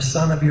kingdom of the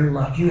Son of your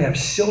love. You have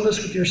sealed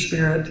us with your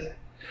Spirit.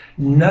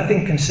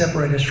 Nothing can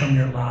separate us from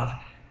your love.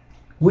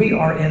 We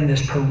are in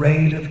this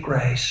parade of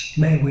grace.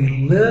 May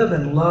we live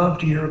and love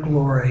to your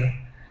glory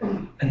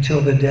until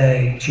the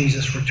day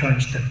Jesus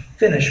returns to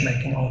finish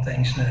making all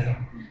things new.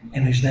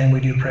 In whose name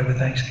we do pray with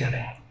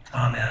thanksgiving.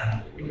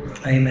 Amen.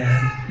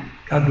 Amen.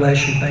 God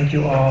bless you. Thank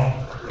you all.